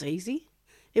Mikey, it was easy.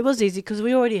 It was easy because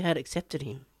we already had accepted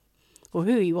him for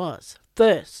who he was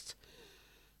first.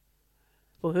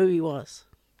 For who he was.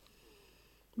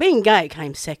 Being gay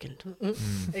came second.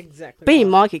 Exactly. Being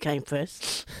Mikey came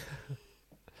first.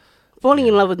 Falling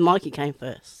in love with Mikey came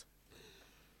first.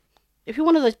 If you're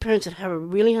one of those parents that have a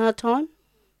really hard time,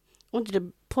 I want you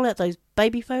to pull out those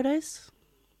baby photos.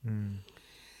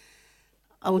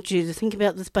 I want you to think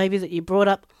about this baby that you brought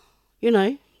up. You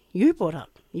know, you brought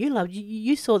up. You loved.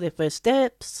 You saw their first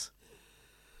steps.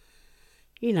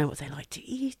 You know what they like to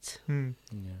eat. Hmm.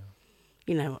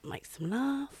 You know what makes them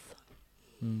laugh.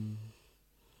 You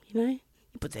know, you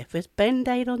put their first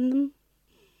Band-Aid on them.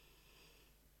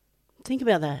 Think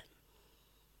about that.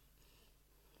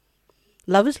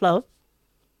 Love is love.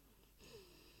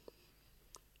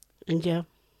 And yeah.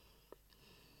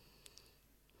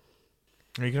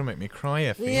 You're going to make me cry,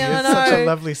 Effie. Yeah, It's I such a know.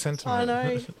 lovely sentiment. I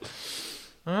know.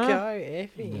 Go,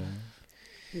 Effie.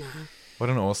 No. What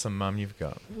an awesome mum you've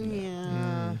got.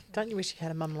 Yeah. Don't you wish you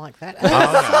had a mum like that?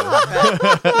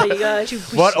 Oh, There you go. Do you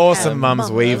wish What you had awesome a mums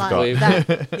mum we've like got. We've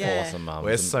that? Yeah. Awesome mums.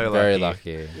 We're and so very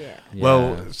lucky. lucky. Yeah. Yeah.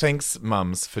 Well, thanks,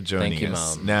 mums, for joining Thank you,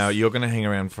 us. mums. Now, you're going to hang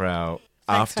around for our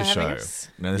Thanks for after having show. us.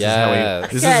 Now, this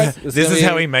Yes. is Okay. how we, It's this gonna is how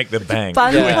be we make the bank.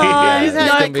 Fun Yeah. times, Yeah.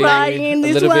 It's no gonna be crying in a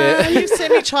this little bit- one. You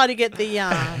semi try to get the.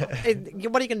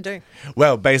 What are you going to do?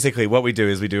 Well, basically, what we do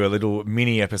is we do a little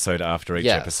mini episode after each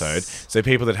Yes. episode. So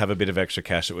people that have a bit of extra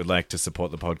cash that would like to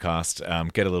support the podcast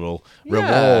get a little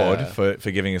Yeah. reward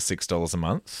for giving us $6 a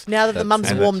month. Now that the That's mums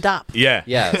it. are warmed up. Yeah.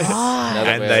 Yes. Now that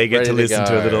And we're they get ready to listen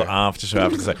to a go. little after show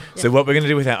after the show. So what we're going to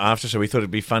do with our after show, we thought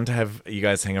it'd be fun to have you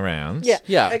guys hang around.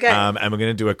 Yeah. Okay. And we're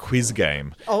going to do a quiz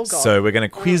game. Oh, God. So we're going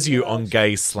to quiz you on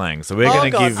gay slang. So we're Oh,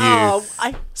 going to God. give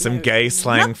you some gay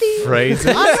slang phrases.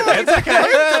 It's okay.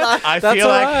 I That's feel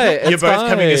like all right. you're It's both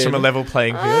coming in from a fine. level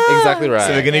playing field. Exactly right. So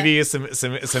we're going to give you some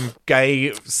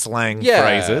gay slang Yeah.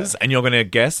 phrases, and you're going to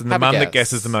guess. And the Have a mum that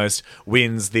guess. guesses the most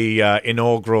wins the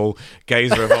inaugural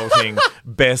Gays Revolting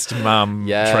Best Mum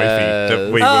Yes. trophy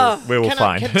that we will Can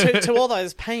find. to all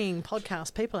those paying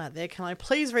podcast people out there, can I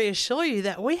please reassure you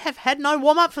that we have had no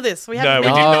warm up for this? We No, haven't we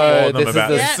been- did not No, warn them this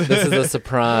about is this. This is a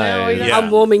surprise. Yeah. I'm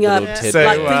warming up, Little So,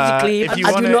 like tidbit. physically. if you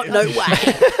I wanna- do not know why.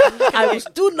 I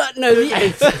do not know the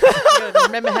answer. You gotta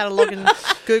remember how to log in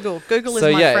Google. Google is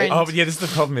So, my yeah, friend. Oh, but yeah, this is the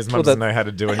problem is mum Well, doesn't that- know how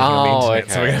to do anything on the Oh,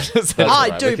 internet. So we're okay. going to That's I all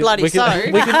right. do We can- bloody we can,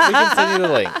 so. We can send you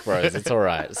the link, bros. It's all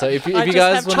right. So if you I guys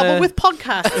just have want trouble with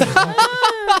podcasting.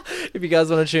 if you guys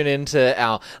want to tune in to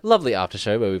our lovely after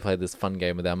show where we play this fun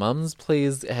game with our mums,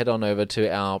 please head on over to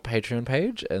our Patreon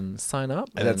page and sign up.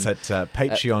 And that's at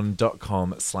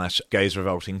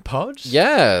patreon.com/gaysrevoltingpod.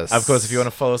 Yes. Of course, if you want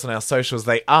to follow us on our socials,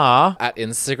 they are. At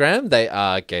Instagram, they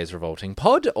are Gays Revolting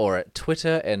Pod, or at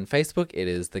Twitter and Facebook, it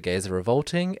is The Gays Are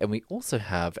Revolting. And we also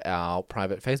have our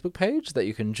private Facebook page that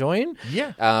you can join.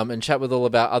 Yeah. And chat with all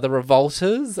of our other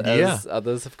revolters, as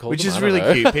others have called Which them. is I don't really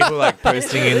know. cute. People like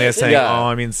posting in there saying, Yeah. "Oh,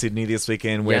 I'm in Sydney this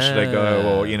weekend. Where should I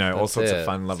go?" Or all that's sorts of it.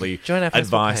 fun, lovely Join our Facebook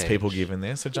advice page. people give in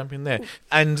there. So jump in there.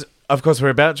 And of course, we're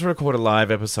about to record a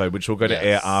live episode, which will go to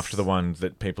air after the one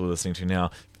that people are listening to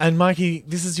now. And Mikey,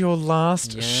 this is your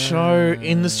last show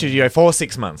in the studio for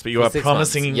 6 months, but you are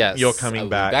promising you're coming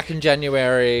back. Back in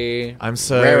January. I'm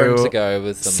so raring to go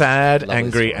with some sad,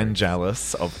 angry, stories. and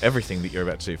jealous of everything that you're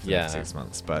about to do for the next 6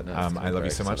 months. But I love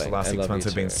you so much. The last 6 months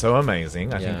have been so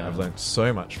amazing. I think I've learned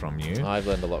so much from you. I've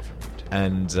learned a lot from you too.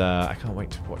 And I can't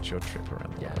wait to watch your trip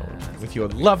around the world with your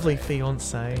lovely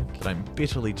fiancé that I'm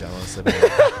bitterly jealous about.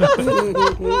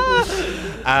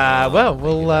 Well,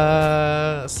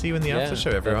 we'll see you in the after show,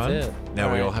 everyone.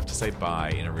 Now we all have to say bye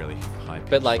in a really high pitch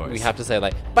But like voice. we have to say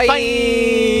like bye,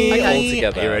 Okay. all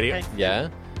together. Are you ready? Okay. Yeah.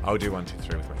 I'll do 1, 2,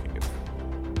 3 with my fingers.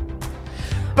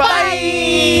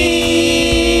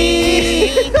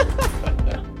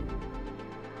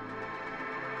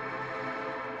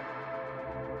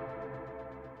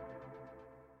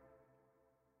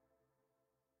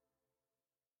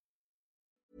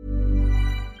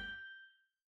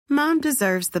 Mom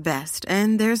deserves the best,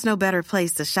 and there's no better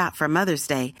place to shop for Mother's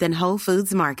Day than Whole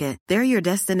Foods Market. They're your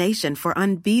destination for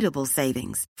unbeatable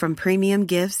savings, from premium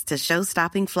gifts to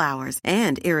show-stopping flowers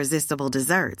and irresistible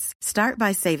desserts. Start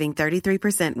by saving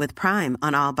 33% with Prime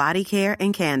on all body care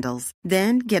and candles.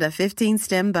 Then get a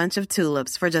 15-stem bunch of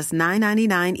tulips for just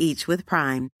 $9.99 each with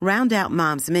Prime. Round out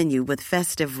Mom's menu with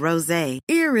festive rosé,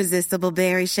 irresistible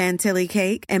berry chantilly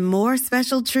cake, and more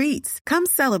special treats. Come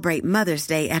celebrate Mother's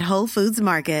Day at Whole Foods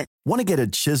Market. Want to get a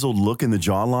chiseled look in the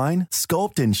jawline?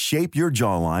 Sculpt and shape your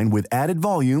jawline with added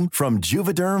volume from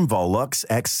Juvederm Volux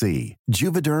XC.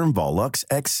 Juvederm Volux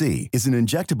XC is an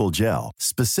injectable gel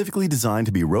specifically designed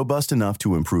to be robust enough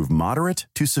to improve moderate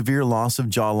to severe loss of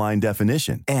jawline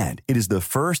definition. And it is the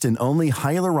first and only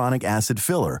hyaluronic acid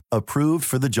filler approved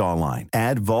for the jawline.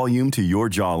 Add volume to your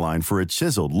jawline for a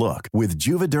chiseled look with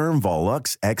Juvederm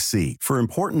Volux XC. For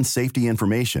important safety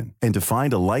information and to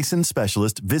find a licensed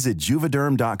specialist, visit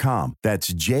Juvederm.com. That's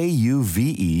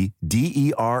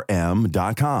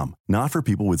Juvederm.com. Not for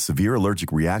people with severe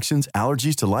allergic reactions,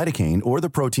 allergies to lidocaine, or the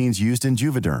proteins used in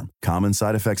Juvederm. Common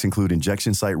side effects include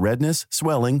injection site redness,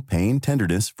 swelling, pain,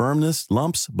 tenderness, firmness,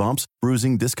 lumps, bumps,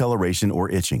 bruising, discoloration, or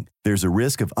itching. There's a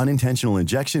risk of unintentional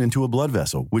injection into a blood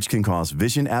vessel, which can cause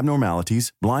vision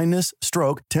abnormalities, blindness,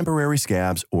 stroke, temporary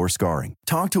scabs, or scarring.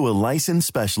 Talk to a licensed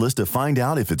specialist to find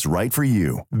out if it's right for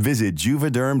you. Visit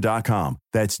Juvederm.com.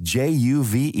 That's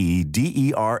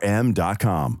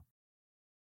Juvederm.com.